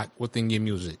from rock within your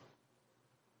music?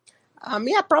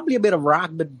 Yeah, probably a bit of rock,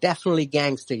 but definitely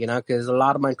gangster, you know, because a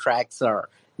lot of my tracks are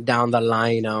down the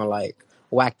line, you know, like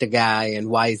Whack the Guy and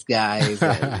Wise Guys.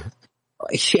 And,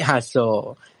 yeah,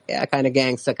 so, yeah, kind of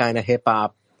gangster, kind of hip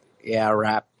hop, yeah,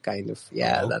 rap, kind of.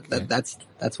 Yeah, Okay.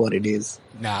 that's what it is.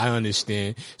 Nah, I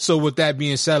understand. So with that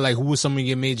being said, like, who were some of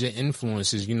your major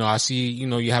influences? You know, I see, you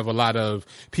know, you have a lot of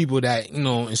people that, you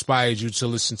know, inspired you to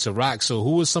listen to rock. So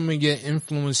who are some of your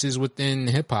influences within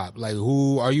hip hop? Like,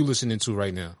 who are you listening to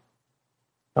right now?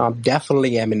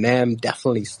 Definitely Eminem,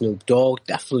 definitely Snoop Dogg,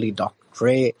 definitely Dr.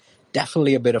 Dre,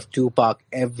 definitely a bit of Tupac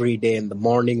every day in the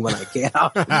morning when I get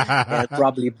up, and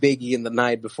probably Biggie in the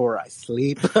night before I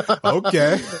sleep.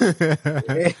 Okay.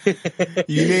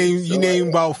 You name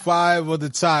about 5 of the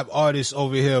top artists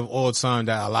over here of all time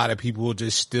that a lot of people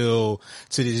just still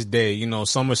to this day, you know,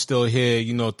 some are still here,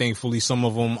 you know, thankfully some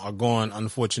of them are gone,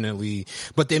 unfortunately,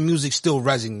 but their music still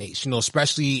resonates, you know,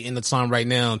 especially in the time right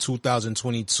now in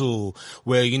 2022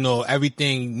 where, you know,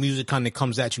 music kind of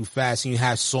comes at you fast and you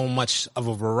have so much of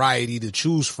a variety to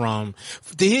choose from.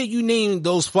 To hear you name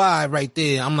those 5 right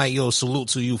there, I'm like, yo, salute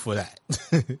to you for that.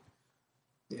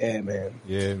 Yeah, man.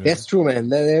 Yeah, man. That's true, man.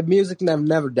 The music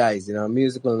never dies, you know.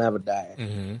 Music will never die.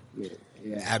 Mm-hmm.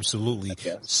 Yeah. Absolutely.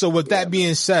 So with that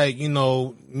being said, you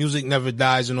know, music never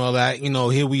dies and all that. You know,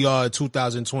 here we are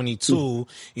 2022.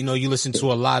 You know, you listen to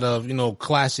a lot of, you know,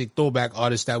 classic throwback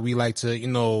artists that we like to, you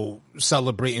know,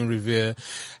 celebrate and revere.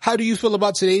 How do you feel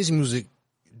about today's music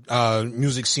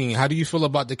scene? How do you feel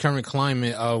about the current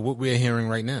climate of what we're hearing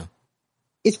right now?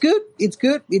 It's good. It's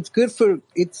good. It's good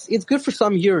for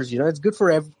some years, you know. It's good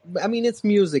for I mean, it's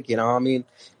music, you know. I mean,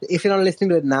 if you're not listening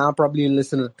to it now, probably you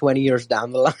listen to it 20 years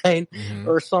down the line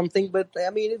or something. But I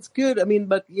mean, it's good. I mean,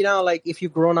 but you know, like if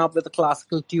you've grown up with a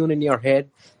classical tune in your head,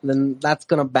 then that's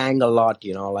gonna bang a lot,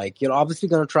 you know. Like you're obviously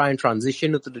gonna try and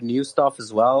transition into the new stuff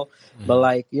as well. But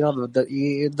like, you know,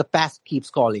 the past keeps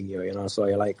calling you, you know. So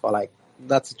you're like,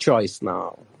 that's a choice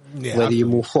now. Yeah, whether you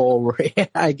move forward,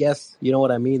 I guess, you know what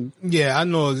I mean? Yeah, I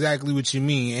know exactly what you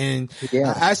mean. And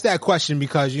I asked that question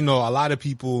because, you know, a lot of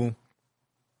people,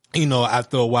 you know,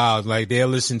 after a while, like they'll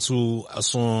listen to a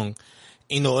song,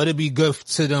 you know, it'll be good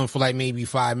to them for like maybe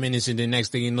 5 minutes, and the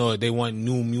next thing you know, they want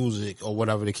new music or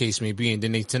whatever the case may be, and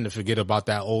then they tend to forget about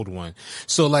that old one.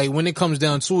 So like when it comes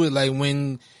down to it, like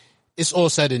when it's all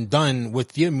said and done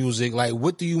with your music, like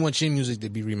what do you want your music to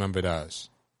be remembered as?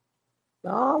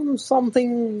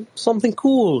 Something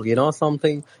cool, you know,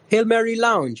 something Hail Mary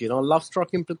Lounge, you know, Love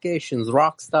Struck Implications,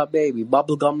 Rockstar Baby,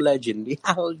 Bubblegum Legend,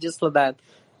 yeah, just like that.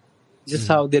 Just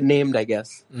how they're named, I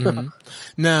guess.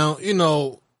 Now, you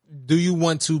know, do you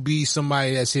want to be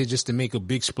somebody that's here just to make a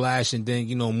big splash and then,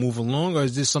 you know, move along, or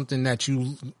is this something that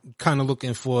you kind of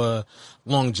looking for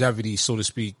longevity, so to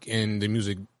speak, in the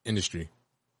music industry?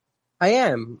 I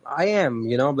am,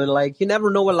 you know, but like, you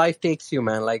never know where life takes you,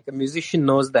 man. Like, a musician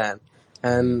knows that.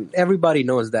 And everybody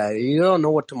knows that. You don't know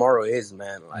what tomorrow is,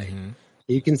 man. Like,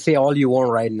 you can say all you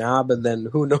want right now, but then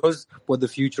who knows what the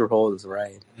future holds,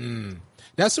 right?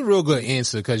 That's a real good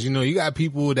answer, because, you know, you got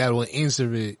people that will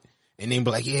answer it and then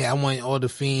be like, yeah, I want all the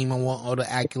fame, I want all the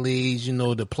accolades, you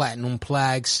know, the platinum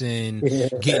plaques and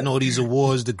getting all these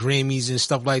awards, the Grammys and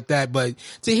stuff like that. But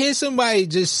to hear somebody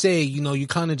just say, you know, you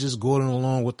kind of just going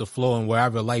along with the flow and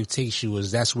wherever life takes you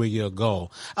that's where you'll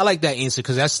go. I like that answer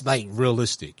because that's like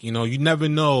realistic. You know, you never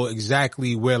know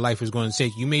exactly where life is going to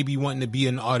take you. You may be wanting to be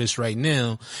an artist right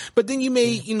now, but then you may,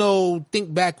 you know,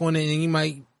 think back on it and you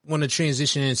might want to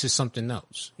transition into something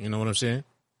else. You know what I'm saying?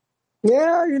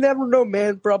 Yeah, you never know,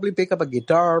 man. Probably pick up a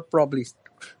guitar, probably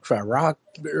try rock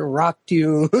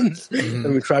tunes,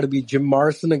 and we try to be Jim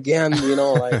Morrison again, you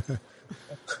know, like.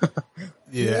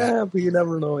 Yeah, but you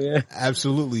never know, yeah.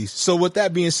 Absolutely. So with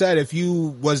that being said, if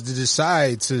you was to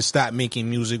decide to stop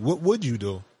making music, what would you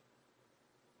do?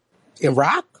 In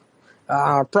rock?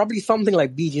 Probably something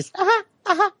like Bee Gees.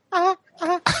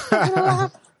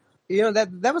 You know,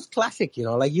 that was classic, you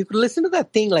know, like you could listen to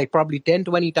that thing like probably 10,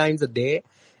 20 times a day.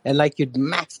 And like you'd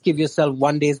max give yourself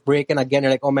 1 day's break, and again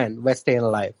you're like, oh man, we're staying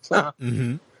alive.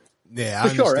 Yeah, I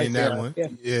For sure, understand right? that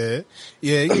one. Yeah.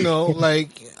 Yeah. You know,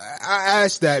 like I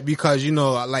asked that because, you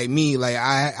know, like me, like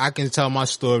I can tell my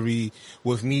story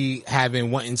with me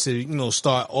wanting to, you know,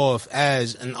 start off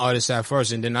as an artist at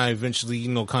first, and then I eventually, you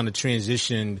know, kind of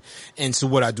transitioned into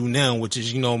what I do now, which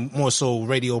is, you know, more so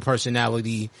radio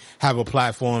personality, have a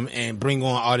platform, and bring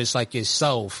on artists like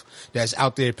yourself that's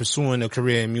out there pursuing a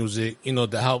career in music, you know,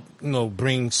 to help, you know,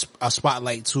 bring a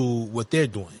spotlight to what they're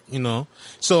doing, you know.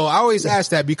 So I always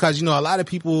ask that because, you know, a lot of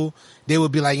people, they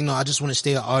would be like, you know, I just want to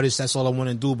stay an artist. That's all I want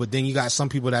to do. But then you got some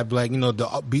people that be like, you know,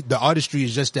 the artistry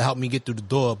is just to help me get through the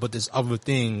door. But there's other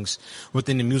things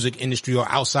within the music industry or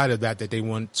outside of that they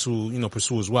want to, you know,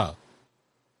 pursue as well.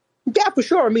 Yeah, for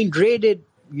sure. I mean, Dre did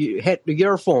had the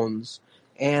earphones,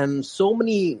 and so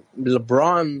many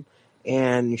LeBron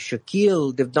and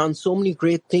Shaquille, they've done so many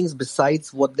great things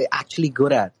besides what they're actually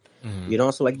good at. You know,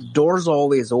 so like doors are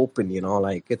always open, you know,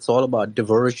 like it's all about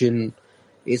diversion.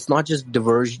 It's not just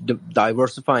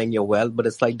diversifying your wealth, but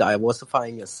it's like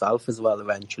diversifying yourself as well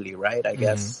eventually, right? I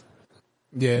guess.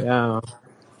 Yeah.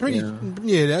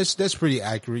 Yeah. That's pretty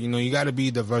accurate. You know, you got to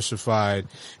be diversified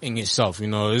in yourself. You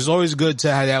know, it's always good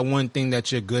to have that one thing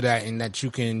that you're good at and that you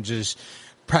can just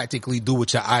practically do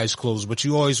with your eyes closed. But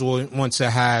you always want to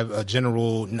have a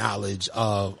general knowledge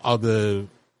of other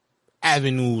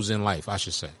avenues in life, I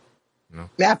should say. You know?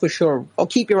 Yeah, for sure. Or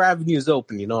keep your avenues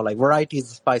open, you know, like variety is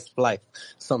the spice of life,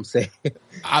 some say.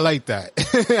 I like that.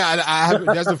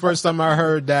 That's the first time I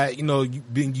heard that, you know,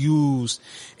 being used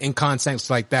in contexts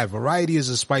like that. Variety is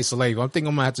a spice of life. I think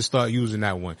I'm gonna have to start using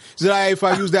that one. Is it all right if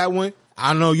I use that one?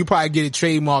 I don't know, you probably get it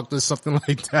trademarked or something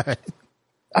like that.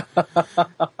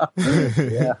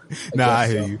 Yeah. I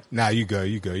hear you. Nah, you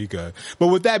good. But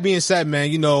with that being said, man,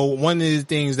 you know, one of the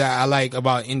things that I like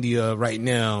about India right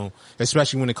now,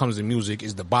 especially when it comes to music,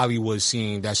 is the Bollywood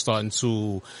scene that's starting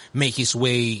to make its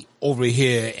way over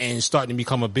here and starting to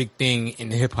become a big thing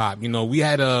in hip hop. You know, we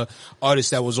had a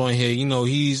artist that was on here, you know,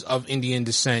 he's of Indian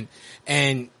descent,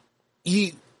 and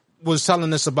he was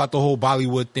telling us about the whole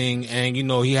Bollywood thing, and, you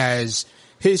know, he has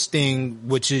his thing,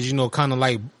 which is, you know, kind of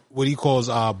like what he calls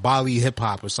Bali hip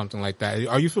hop or something like that.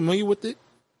 Are you familiar with it?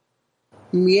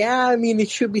 Yeah, I mean, it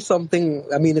should be something.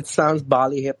 I mean, it sounds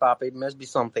Bali hip hop. It must be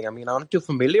something. I mean, I'm not too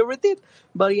familiar with it,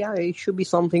 but yeah, it should be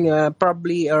something.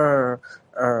 Probably a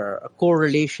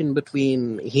correlation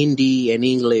between Hindi and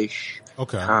English.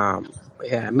 Okay.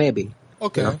 Yeah, maybe.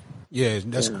 Okay. You know? Yeah,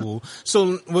 that's cool.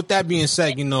 So with that being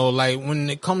said, you know, like when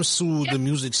it comes to the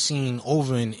music scene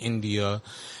over in India,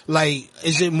 like,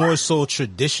 is it more so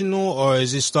traditional or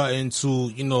is it starting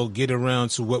to, you know, get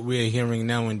around to what we're hearing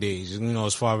nowadays, you know,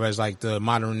 as far as like the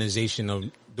modernization of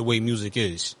the way music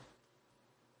is?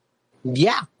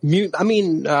 Yeah. I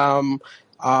mean, yeah.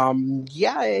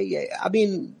 I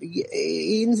mean,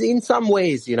 in some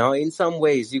ways, you know, in some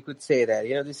ways you could say that,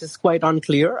 you know, this is quite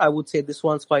unclear. I would say this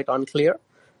one's quite unclear.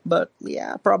 But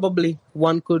yeah, probably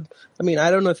one could. I mean,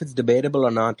 I don't know if it's debatable or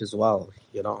not as well,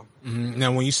 you know. Mm-hmm.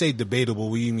 Now, when you say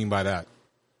debatable, what do you mean by that?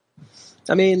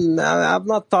 I mean, I've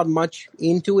not thought much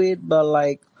into it, but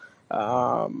like,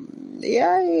 I mean,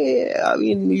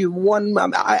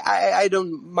 I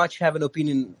don't much have an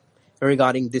opinion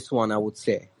regarding this one, I would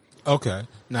say. Okay.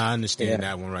 Now I understand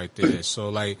that one right there. So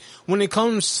like when it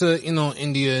comes to, you know,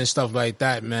 India and stuff like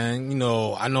that, man, you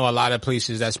know, I know a lot of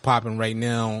places that's popping right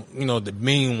now, you know, the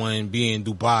main one being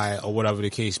Dubai or whatever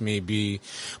the case may be.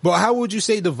 But how would you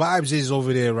say the vibes is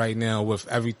over there right now with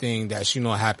everything that's, you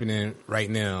know, happening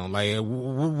right now? Like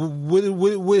what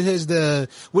is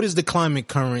the climate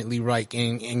currently like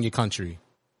in your country?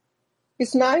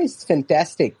 It's nice, it's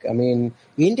fantastic. I mean,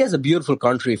 India's a beautiful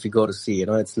country if you go to see, you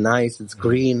know, it's nice, it's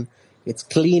green, it's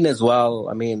clean as well.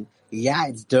 I mean, yeah,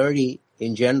 it's dirty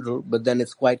in general, but then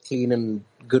it's quite clean and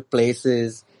good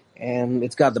places. And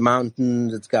it's got the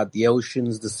mountains, it's got the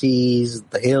oceans, the seas,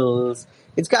 the hills.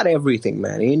 It's got everything,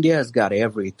 man. India has got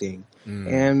everything.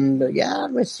 And yeah,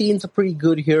 my scenes are pretty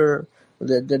good here.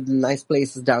 The nice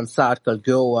places down south called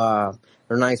Goa.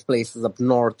 There are nice places up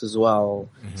north as well.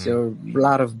 So there are a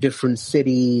lot of different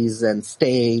cities and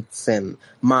states and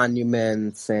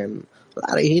monuments, and a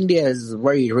lot of India is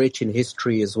very rich in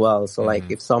history as well. So like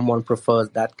if someone prefers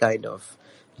that kind of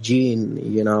gene,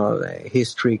 you know,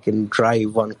 history can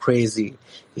drive one crazy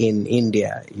in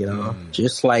India, you know,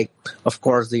 just like, of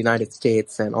course, the United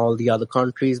States and all the other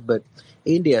countries, but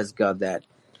India's got that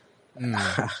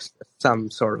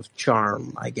some sort of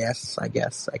charm, I guess, yeah.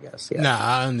 Nah,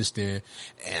 I understand.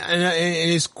 And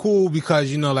it's cool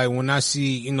because, like when I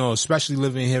see, especially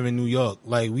living here in New York,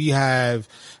 like we have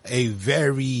a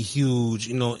very huge,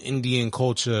 Indian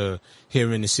culture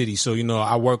here in the city. So,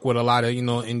 I work with a lot of,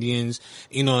 Indians,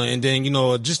 and then,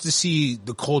 just to see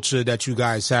the culture that you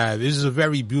guys have. This is a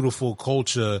very beautiful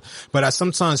culture, but I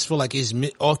sometimes feel like it's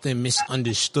often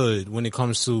misunderstood when it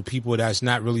comes to people that's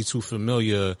not really too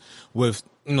familiar with,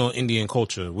 Indian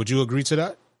culture. Would you agree to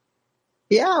that?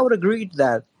 Yeah, I would agree to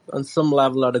that. On some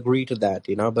level, I'd agree to that,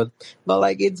 but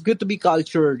like, it's good to be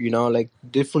cultured, like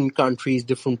different countries,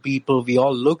 different people, we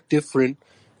all look different.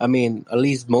 I mean, at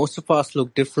least most of us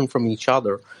look different from each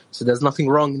other. So there's nothing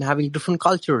wrong in having different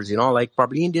cultures, like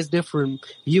probably India's different,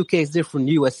 UK is different,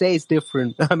 USA is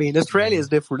different. I mean, Australia is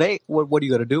different. Hey, what are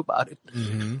you going to do about it?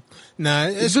 Mm-hmm. Nah,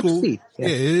 it's good cool. to see. Yeah,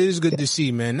 it is good to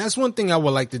see, man. That's one thing I would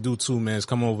like to do too, man, is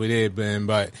come over there, man.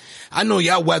 But I know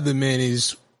y'all weather, man,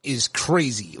 is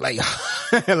crazy, like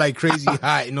like crazy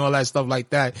hot and all that stuff like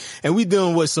that. And we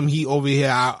dealing with some heat over here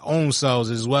our own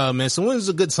selves as well, man. So when's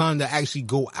a good time to actually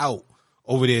go out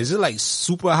over there? Is it like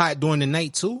super hot during the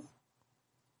night too?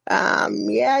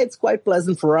 Yeah, it's quite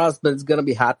pleasant for us, but it's gonna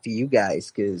be hot for you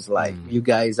guys because like you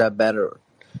guys have better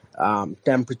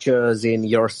temperatures in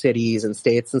your cities and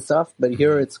states and stuff. But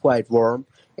here it's quite warm.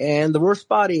 And the worst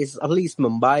part is, at least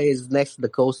Mumbai is next to the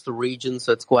coastal region,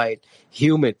 so it's quite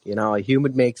humid.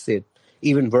 Humid makes it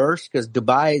even worse because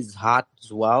Dubai is hot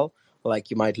as well. Like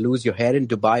you might lose your head in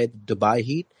Dubai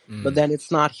heat, but then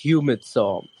it's not humid,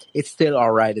 so it's still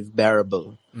all right. It's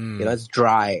bearable. It's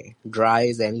dry. Dry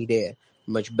is any day.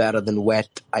 Much better than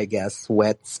wet, I guess.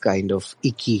 Wet's kind of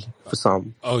icky for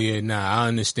some. Oh yeah, I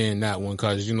understand that one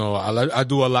because I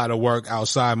do a lot of work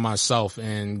outside myself,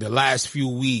 and the last few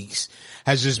weeks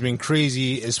has just been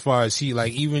crazy as far as heat.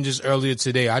 Like even just earlier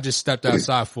today, I just stepped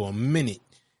outside for a minute,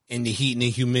 and the heat and the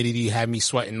humidity had me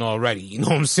sweating already. You know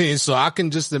what I'm saying? So I can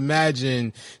just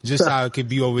imagine just how it could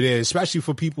be over there, especially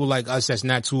for people like us that's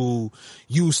not too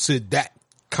used to that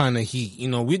kind of heat.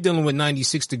 We're dealing with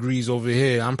 96 degrees over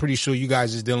here. I'm pretty sure you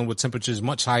guys is dealing with temperatures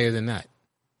much higher than that.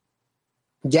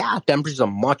 Yeah, temperatures are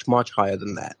much, much higher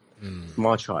than that.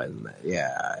 Much higher than that.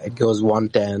 Yeah, it goes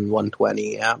 110,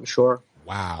 120. Yeah, I'm sure.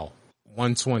 Wow.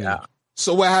 120. Yeah.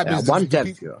 So what happens? Yeah,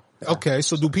 110. Yeah. Okay,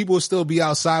 so do people still be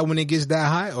outside when it gets that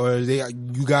high, or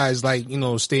you guys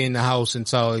stay in the house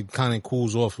until it kind of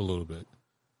cools off a little bit?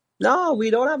 No, we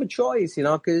don't have a choice,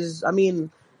 because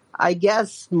I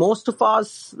guess most of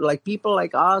us, like people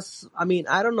like us, I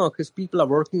don't know, because people are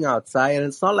working outside and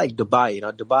it's not like Dubai,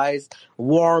 Dubai is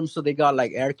warm, so they got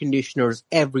like air conditioners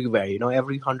everywhere,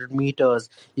 every 100 meters,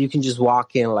 you can just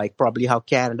walk in, like probably how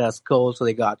Canada's cold, so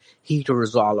they got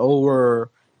heaters all over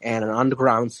and an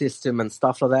underground system and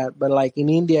stuff like that. But like in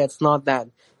India, it's not that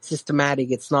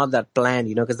systematic, it's not that planned,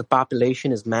 because the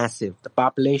population is massive. The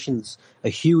population's a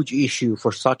huge issue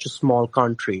for such a small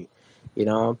country,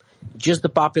 Just the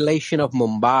population of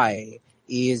Mumbai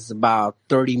is about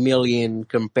 30 million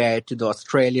compared to the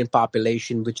Australian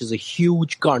population, which is a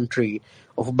huge country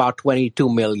of about 22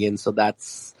 million. So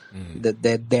that's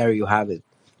there you have it.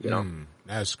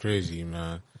 That's crazy,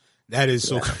 man. That is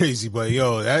so crazy, but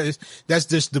that's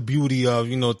just the beauty of,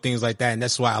 things like that. And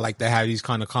that's why I like to have these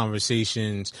kind of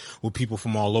conversations with people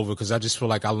from all over, because I just feel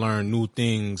like I learn new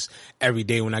things every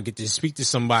day when I get to speak to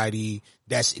somebody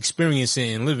that's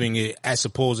experiencing and living it, as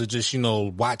opposed to just,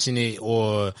 watching it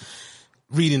or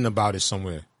reading about it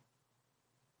somewhere.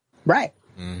 Right.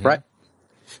 Mm-hmm. Right.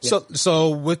 So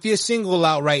with your single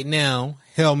out right now,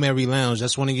 Hail Mary Lounge,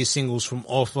 that's one of your singles from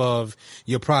off of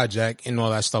your project and all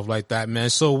that stuff like that, man.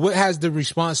 So what has the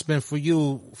response been for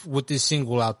you with this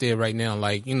single out there right now?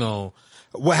 Like,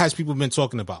 what has people been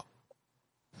talking about?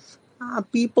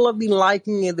 People have been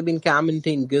liking it. They've been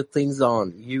commenting good things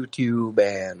on YouTube,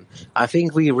 and I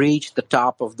think we reached the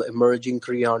top of the emerging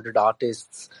 300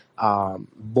 artists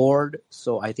board.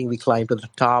 So I think we climbed to the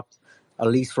top, at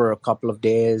least for a couple of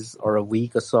days or a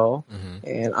week or so,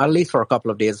 and at least for a couple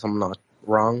of days, if I'm not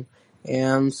wrong.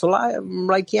 And so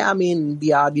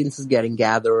the audience is getting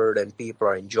gathered and people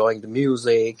are enjoying the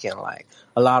music, and like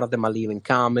a lot of them are leaving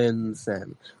comments,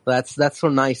 and that's so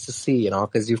nice to see,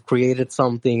 because you've created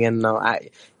something and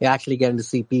you're actually getting to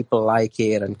see people like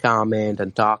it and comment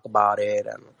and talk about it,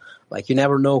 and like you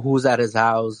never know who's at his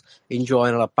house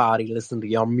enjoying a party, listening to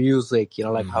your music,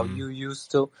 how you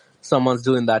used to. Someone's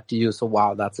doing that to you, so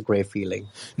wow, that's a great feeling.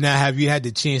 Now, have you had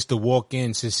the chance to walk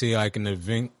in to say like an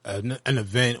event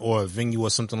or a venue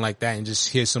or something like that, and just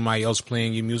hear somebody else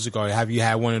playing your music, or have you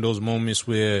had one of those moments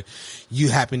where you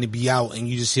happen to be out and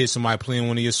you just hear somebody playing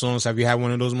one of your songs? Have you had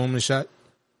one of those moments, Shot?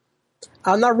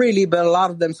 Not really, but a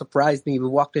lot of them surprised me. We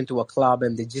walked into a club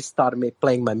and they just started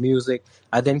playing my music.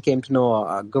 I then came to know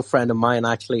a good friend of mine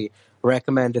actually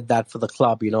recommended that for the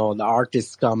club. The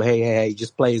artists come, hey,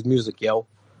 just play his music, yo.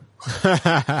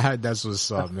 That's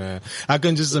what's up, man. I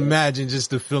can just imagine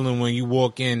just the feeling when you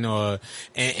walk in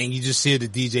and you just hear the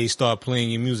DJ start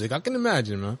playing your music. I can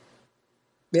imagine, man.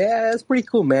 Yeah, it's pretty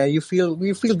cool, man. You feel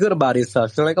good about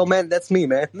yourself. You're like, oh man, that's me,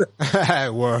 man.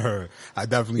 Word. I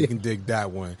definitely can dig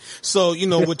that one. So,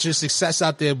 with your success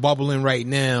out there bubbling right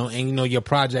now and, your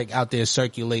project out there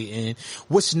circulating,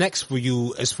 what's next for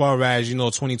you as far as,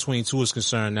 2022 is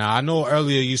concerned? Now, I know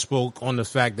earlier you spoke on the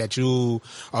fact that you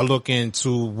are looking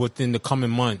to, within the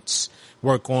coming months,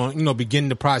 work on, begin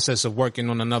the process of working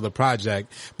on another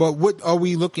project. But what are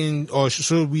we looking or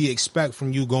should we expect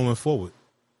from you going forward?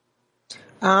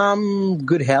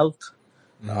 Good health.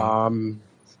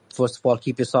 First of all,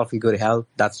 keep yourself in good health.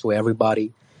 That's for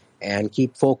everybody. And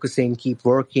keep focusing, keep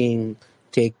working,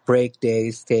 take break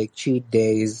days, take cheat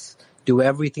days, do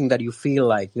everything that you feel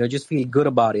like. Just feel good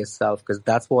about yourself because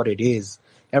that's what it is.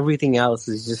 Everything else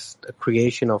is just a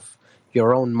creation of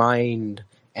your own mind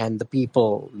and the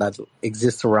people that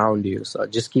exist around you. So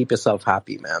just keep yourself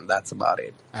happy, man. That's about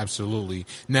it. Absolutely.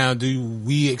 Now, do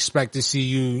we expect to see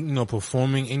you,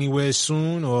 performing anywhere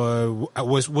soon, or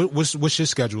what's your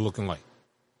schedule looking like?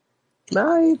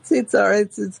 No, it's all right.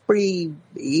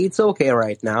 It's okay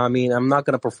right now. I mean, I'm not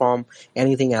going to perform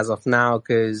anything as of now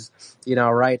because,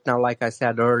 right now, like I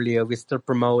said earlier, we're still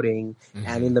promoting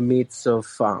and in the midst of,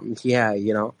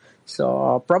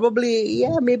 So probably,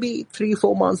 maybe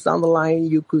 3-4 months down the line,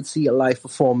 you could see a live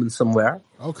performance somewhere.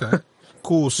 Okay.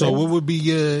 Cool. So what would be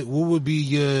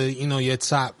your, your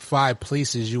top 5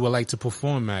 places you would like to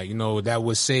perform at, that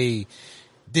would say,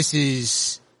 this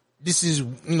is,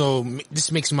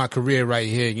 this makes my career right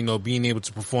here, being able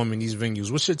to perform in these venues.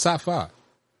 What's your top 5?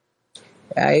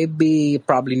 It'd be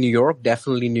probably New York,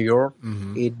 definitely New York.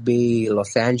 It'd be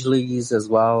Los Angeles as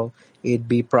well. It'd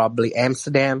be probably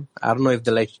Amsterdam. I don't know if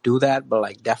they let you do that,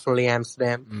 but definitely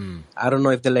Amsterdam. I don't know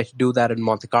if they let you do that in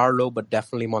Monte Carlo, but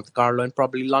definitely Monte Carlo and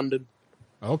probably London.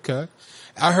 Okay.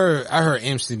 I heard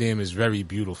Amsterdam is very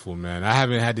beautiful, man. I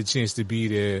haven't had the chance to be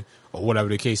there or whatever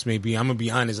the case may be. I'm going to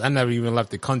be honest. I never even left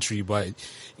the country, but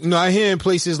I hear in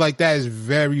places like that is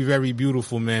very, very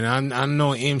beautiful, man. I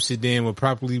know Amsterdam would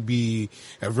probably be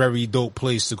a very dope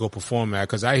place to go perform at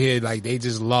because I hear they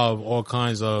just love all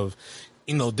kinds of,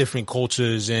 different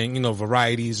cultures and,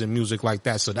 varieties and music like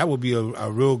that. So that would be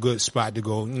a real good spot to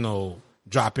go,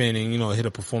 drop in and, hit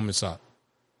a performance up.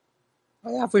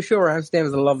 Oh, yeah, for sure. Amsterdam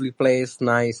is a lovely place,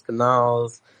 nice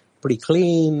canals, pretty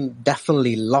clean,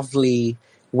 definitely lovely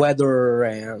weather,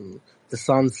 and the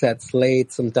sun sets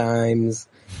late sometimes,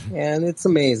 and it's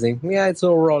amazing. Yeah, it's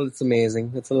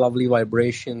amazing. It's a lovely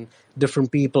vibration,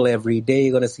 different people every day.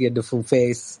 You're going to see a different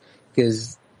face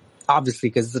because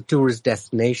it's a tourist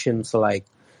destination. So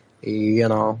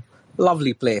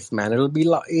lovely place, man. It'll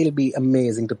be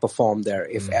amazing to perform there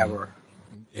if ever.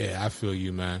 Yeah, I feel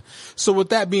you, man. So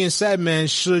with that being said, man,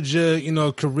 should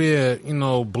your, career,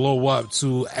 blow up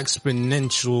to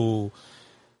exponential,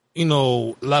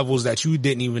 levels that you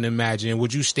didn't even imagine,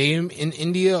 would you stay in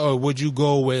India or would you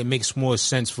go where it makes more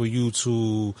sense for you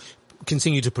to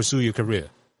continue to pursue your career?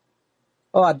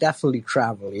 Oh, I definitely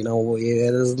travel.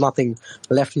 There's nothing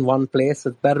left in one place.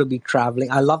 It's better to be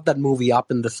traveling. I love that movie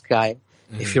Up in the Sky.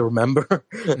 If you remember,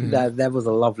 that was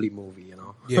a lovely movie,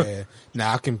 Yeah,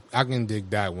 I can dig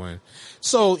that one.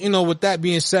 So, with that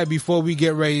being said, before we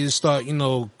get ready to start,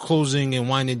 closing and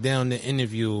winding down the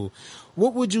interview,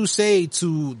 what would you say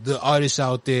to the artists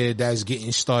out there that's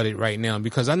getting started right now?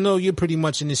 Because I know you're pretty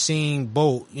much in the same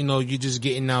boat. You're just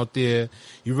getting out there.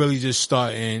 You're really just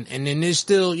starting. And then there's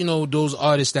still, those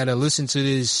artists that are listening to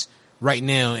this right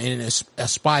now and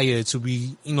aspire to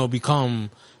be, become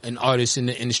an artist in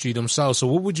the industry themselves. So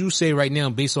what would you say right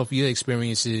now, based off your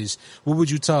experiences, what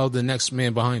would you tell the next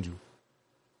man behind you?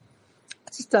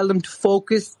 I just tell them to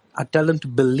focus. I tell them to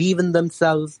believe in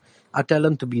themselves. I tell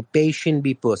them to be patient,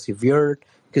 be persevered,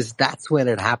 because that's when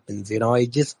it happens. It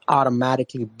just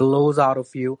automatically blows out of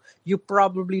you. You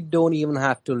probably don't even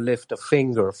have to lift a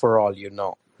finger for all you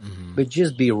know. But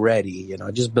just be ready,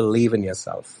 just believe in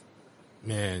yourself.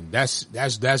 Man, that's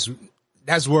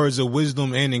words of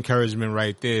wisdom and encouragement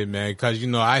right there, man. Because,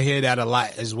 I hear that a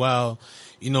lot as well.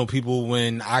 People,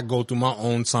 when I go through my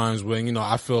own times when,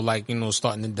 I feel like,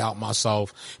 starting to doubt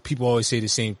myself, people always say the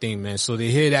same thing, man. So to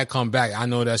hear that come back, I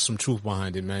know there's some truth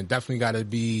behind it, man. Definitely got to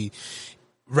be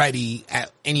ready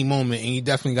at any moment, and you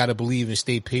definitely got to believe and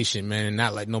stay patient, man, and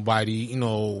not let nobody,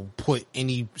 put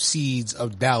any seeds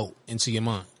of doubt into your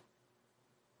mind.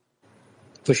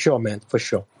 For sure, man. For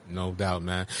sure. No doubt,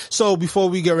 man. So before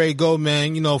we get ready to go,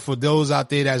 man, you know, for those out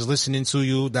there that's listening to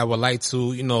you that would like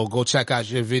to, you know, go check out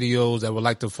your videos, that would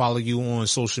like to follow you on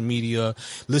social media,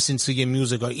 listen to your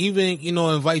music, or even, you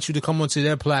know, invite you to come onto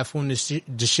their platform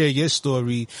to share your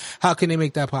story, how can they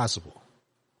make that possible?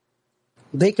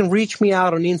 They can reach me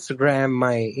out on Instagram.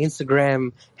 My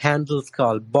Instagram handle is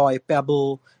called Boy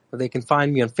Pebble. They can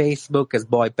find me on Facebook as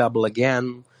Boy Pebble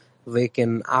again. They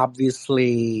can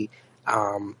obviously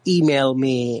email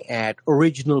me at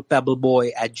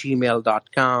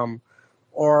originalpebbleboy@gmail.com.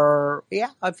 Or,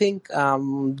 yeah, I think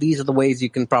these are the ways you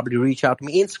can probably reach out to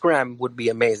me. Instagram would be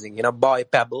amazing, you know, Boy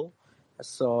Pebble.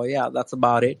 So, yeah, that's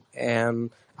about it. And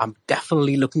I'm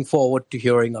definitely looking forward to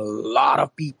hearing a lot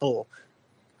of people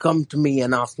come to me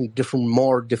and ask me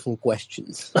more different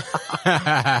questions.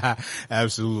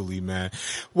 Absolutely, man.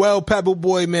 Well, Pebble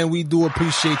Boy, man, we do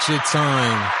appreciate your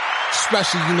time.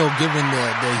 Especially, you know, given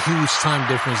the huge time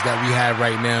difference that we have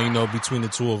right now, you know, between the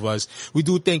two of us. We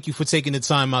do thank you for taking the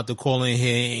time out to call in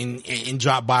here and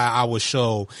drop by our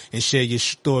show and share your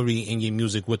story and your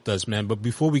music with us, man. But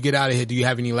before we get out of here, do you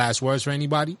have any last words for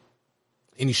anybody?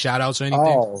 Any shout outs or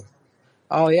anything?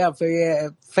 Oh yeah.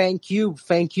 Thank you,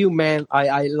 man.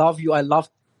 I love you. I love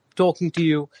talking to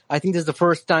you. I think this is the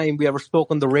first time we ever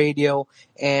spoke on the radio.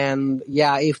 And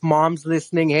yeah, if mom's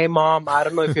listening, hey mom, I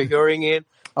don't know if you're hearing it.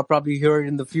 I'll probably hear it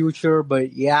in the future,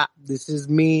 but yeah, this is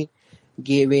me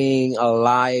giving a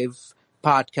live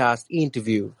podcast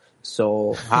interview.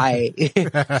 So, hi.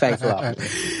 Thanks a lot.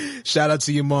 Shout out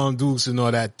to your mom, Dukes, and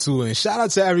all that too. And shout out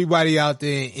to everybody out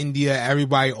there in India,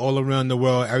 everybody all around the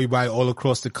world, everybody all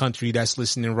across the country that's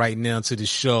listening right now to the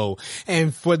show.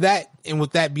 And with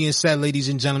that being said, ladies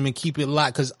and gentlemen, keep it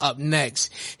locked, because up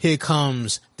next, here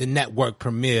comes the network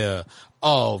premiere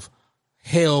of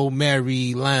Hail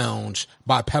Mary Lounge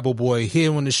by Pebble Boy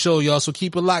here on the show, y'all. So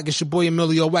keep it locked. It's your boy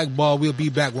Emilio Wackball. We'll be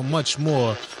back with much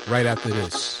more right after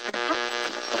this.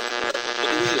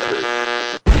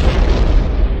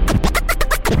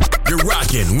 You're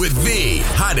rocking with the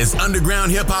hottest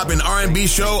underground hip hop and R&B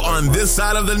show on this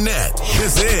side of the net.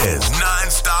 This is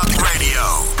NonStop Radio.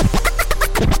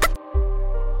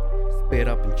 Spit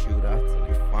up and chewed out till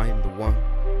you find the one.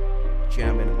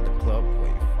 Jamming in the club where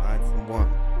you find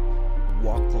someone.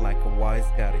 Walking like a wise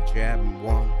got a jab and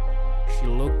one. She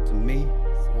looked to me,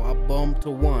 so I bumped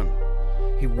her one.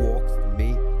 He walks to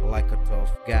me like a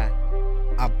tough guy.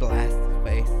 I blast his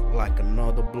face like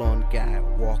another blonde guy.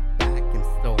 Walk back and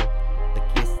stole the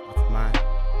kiss was mine.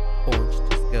 Punched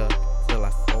his gut till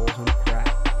I saw him cry.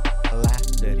 I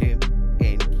laughed at him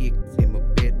and kicked him a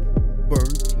bit.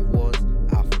 Burnt he was,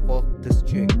 I fucked this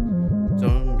chick.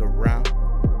 Turned around,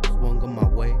 swung on my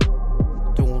way.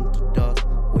 Torn to dust,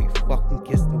 we fucking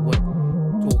kissed away.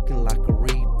 Talking like a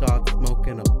retard,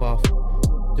 smoking a buff.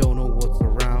 Don't know what's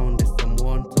around, there's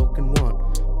someone talking one.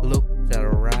 Looked at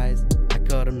her eyes, I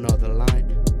got another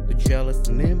line. The jealous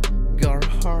in him, got a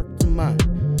heart to mine.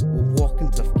 We're walking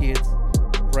tough kids,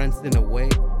 friends in a way.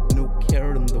 No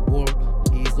care in the world,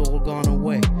 he's all gone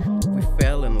away. We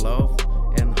fell in love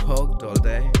and hugged all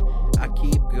day. I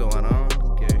keep going on,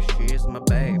 cause she's my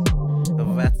babe.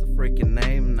 That's a freaking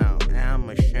name now, I'm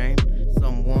ashamed.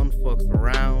 Someone fucks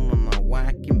around on a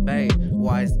whacking babe.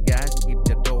 Wise guys keep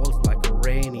their dolls like a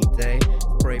rainy day.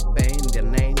 Spray paint their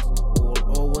names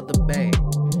all over the bay.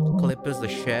 Clippers a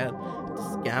shed,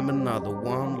 scam another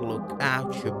one. Look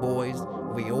out, you boys,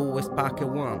 we always pocket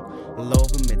one. Love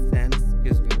him makes sense,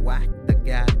 cause we whack the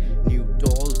guy. New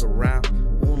dolls around,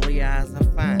 only as I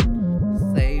find.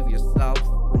 Save yourself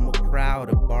from a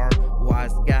crowded bar.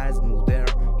 Wise guys move there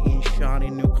in shiny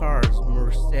new cars.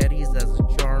 Mercedes has a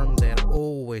charm that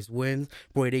always wins.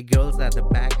 Pretty girls at the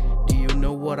back, do you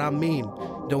know what I mean?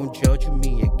 Don't judge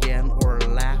me again or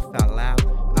laugh out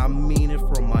loud. I mean it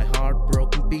from my heart,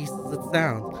 broken pieces of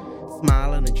sound.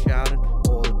 Smiling and shouting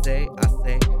all day, I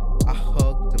say. I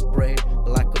hugged and prayed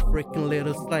like a freaking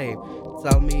little slave.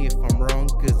 Tell me if I'm wrong,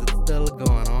 cause it's still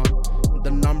going on.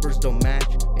 The numbers don't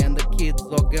match and the kids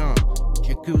are gone.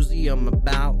 Jacuzzi I'm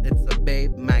about, it's a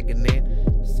babe magnet.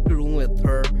 Screwing with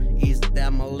her, is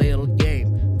that my little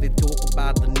game? They talk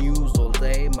about the news all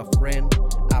day, my friend.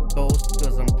 I boast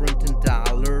cause I'm printing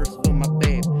dollars for my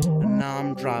babe. And now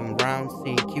I'm driving around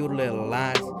seeing cute little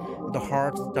eyes. The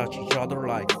hearts touch each other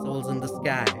like souls in the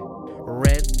sky.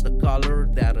 Red's the color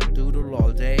that I doodle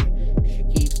all day. She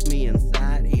keeps me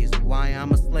inside, is why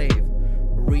I'm a slave.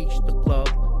 Reach the club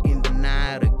in the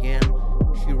night again.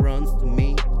 She runs to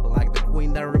me like the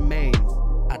queen that remains.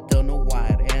 I don't know why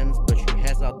it ends, but she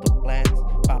has other plans.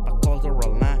 Papa calls her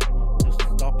all night just to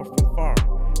stop her from far.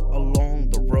 Along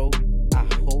the road, I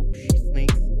hope she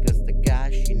sneaks, cause the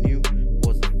guy she knew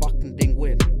was a fucking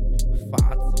dingwit.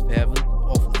 Thoughts of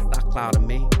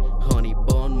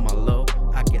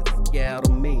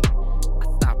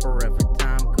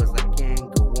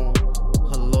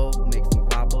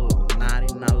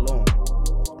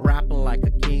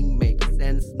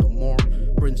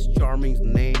Charming's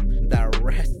name, the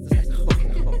rest.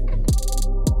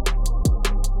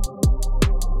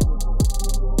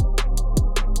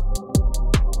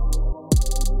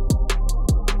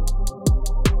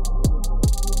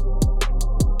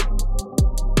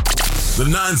 The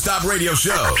Non-Stop Radio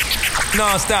Show.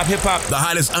 Non-Stop Hip-Hop. The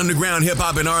hottest underground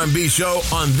hip-hop and R&B show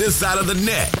on this side of the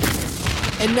net.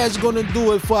 And that's going to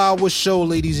do it for our show,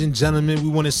 ladies and gentlemen. We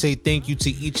want to say thank you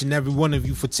to each and every one of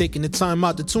you for taking the time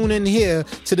out to tune in here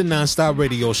to the Non-Stop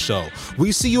Radio Show.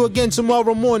 We see you again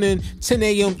tomorrow morning, 10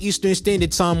 a.m. Eastern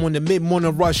Standard Time on the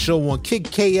Mid-Morning Rush Show on Kick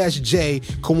KSJ,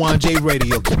 Kawan J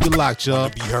Radio. Keep it locked, y'all.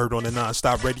 To be heard on the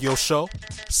Non-Stop Radio Show?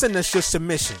 Send us your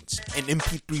submissions in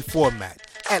MP3 format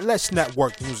at Let's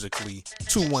Network Musically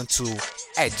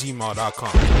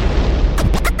 212@gmail.com.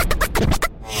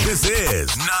 This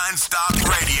is Non-Stop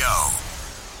Radio.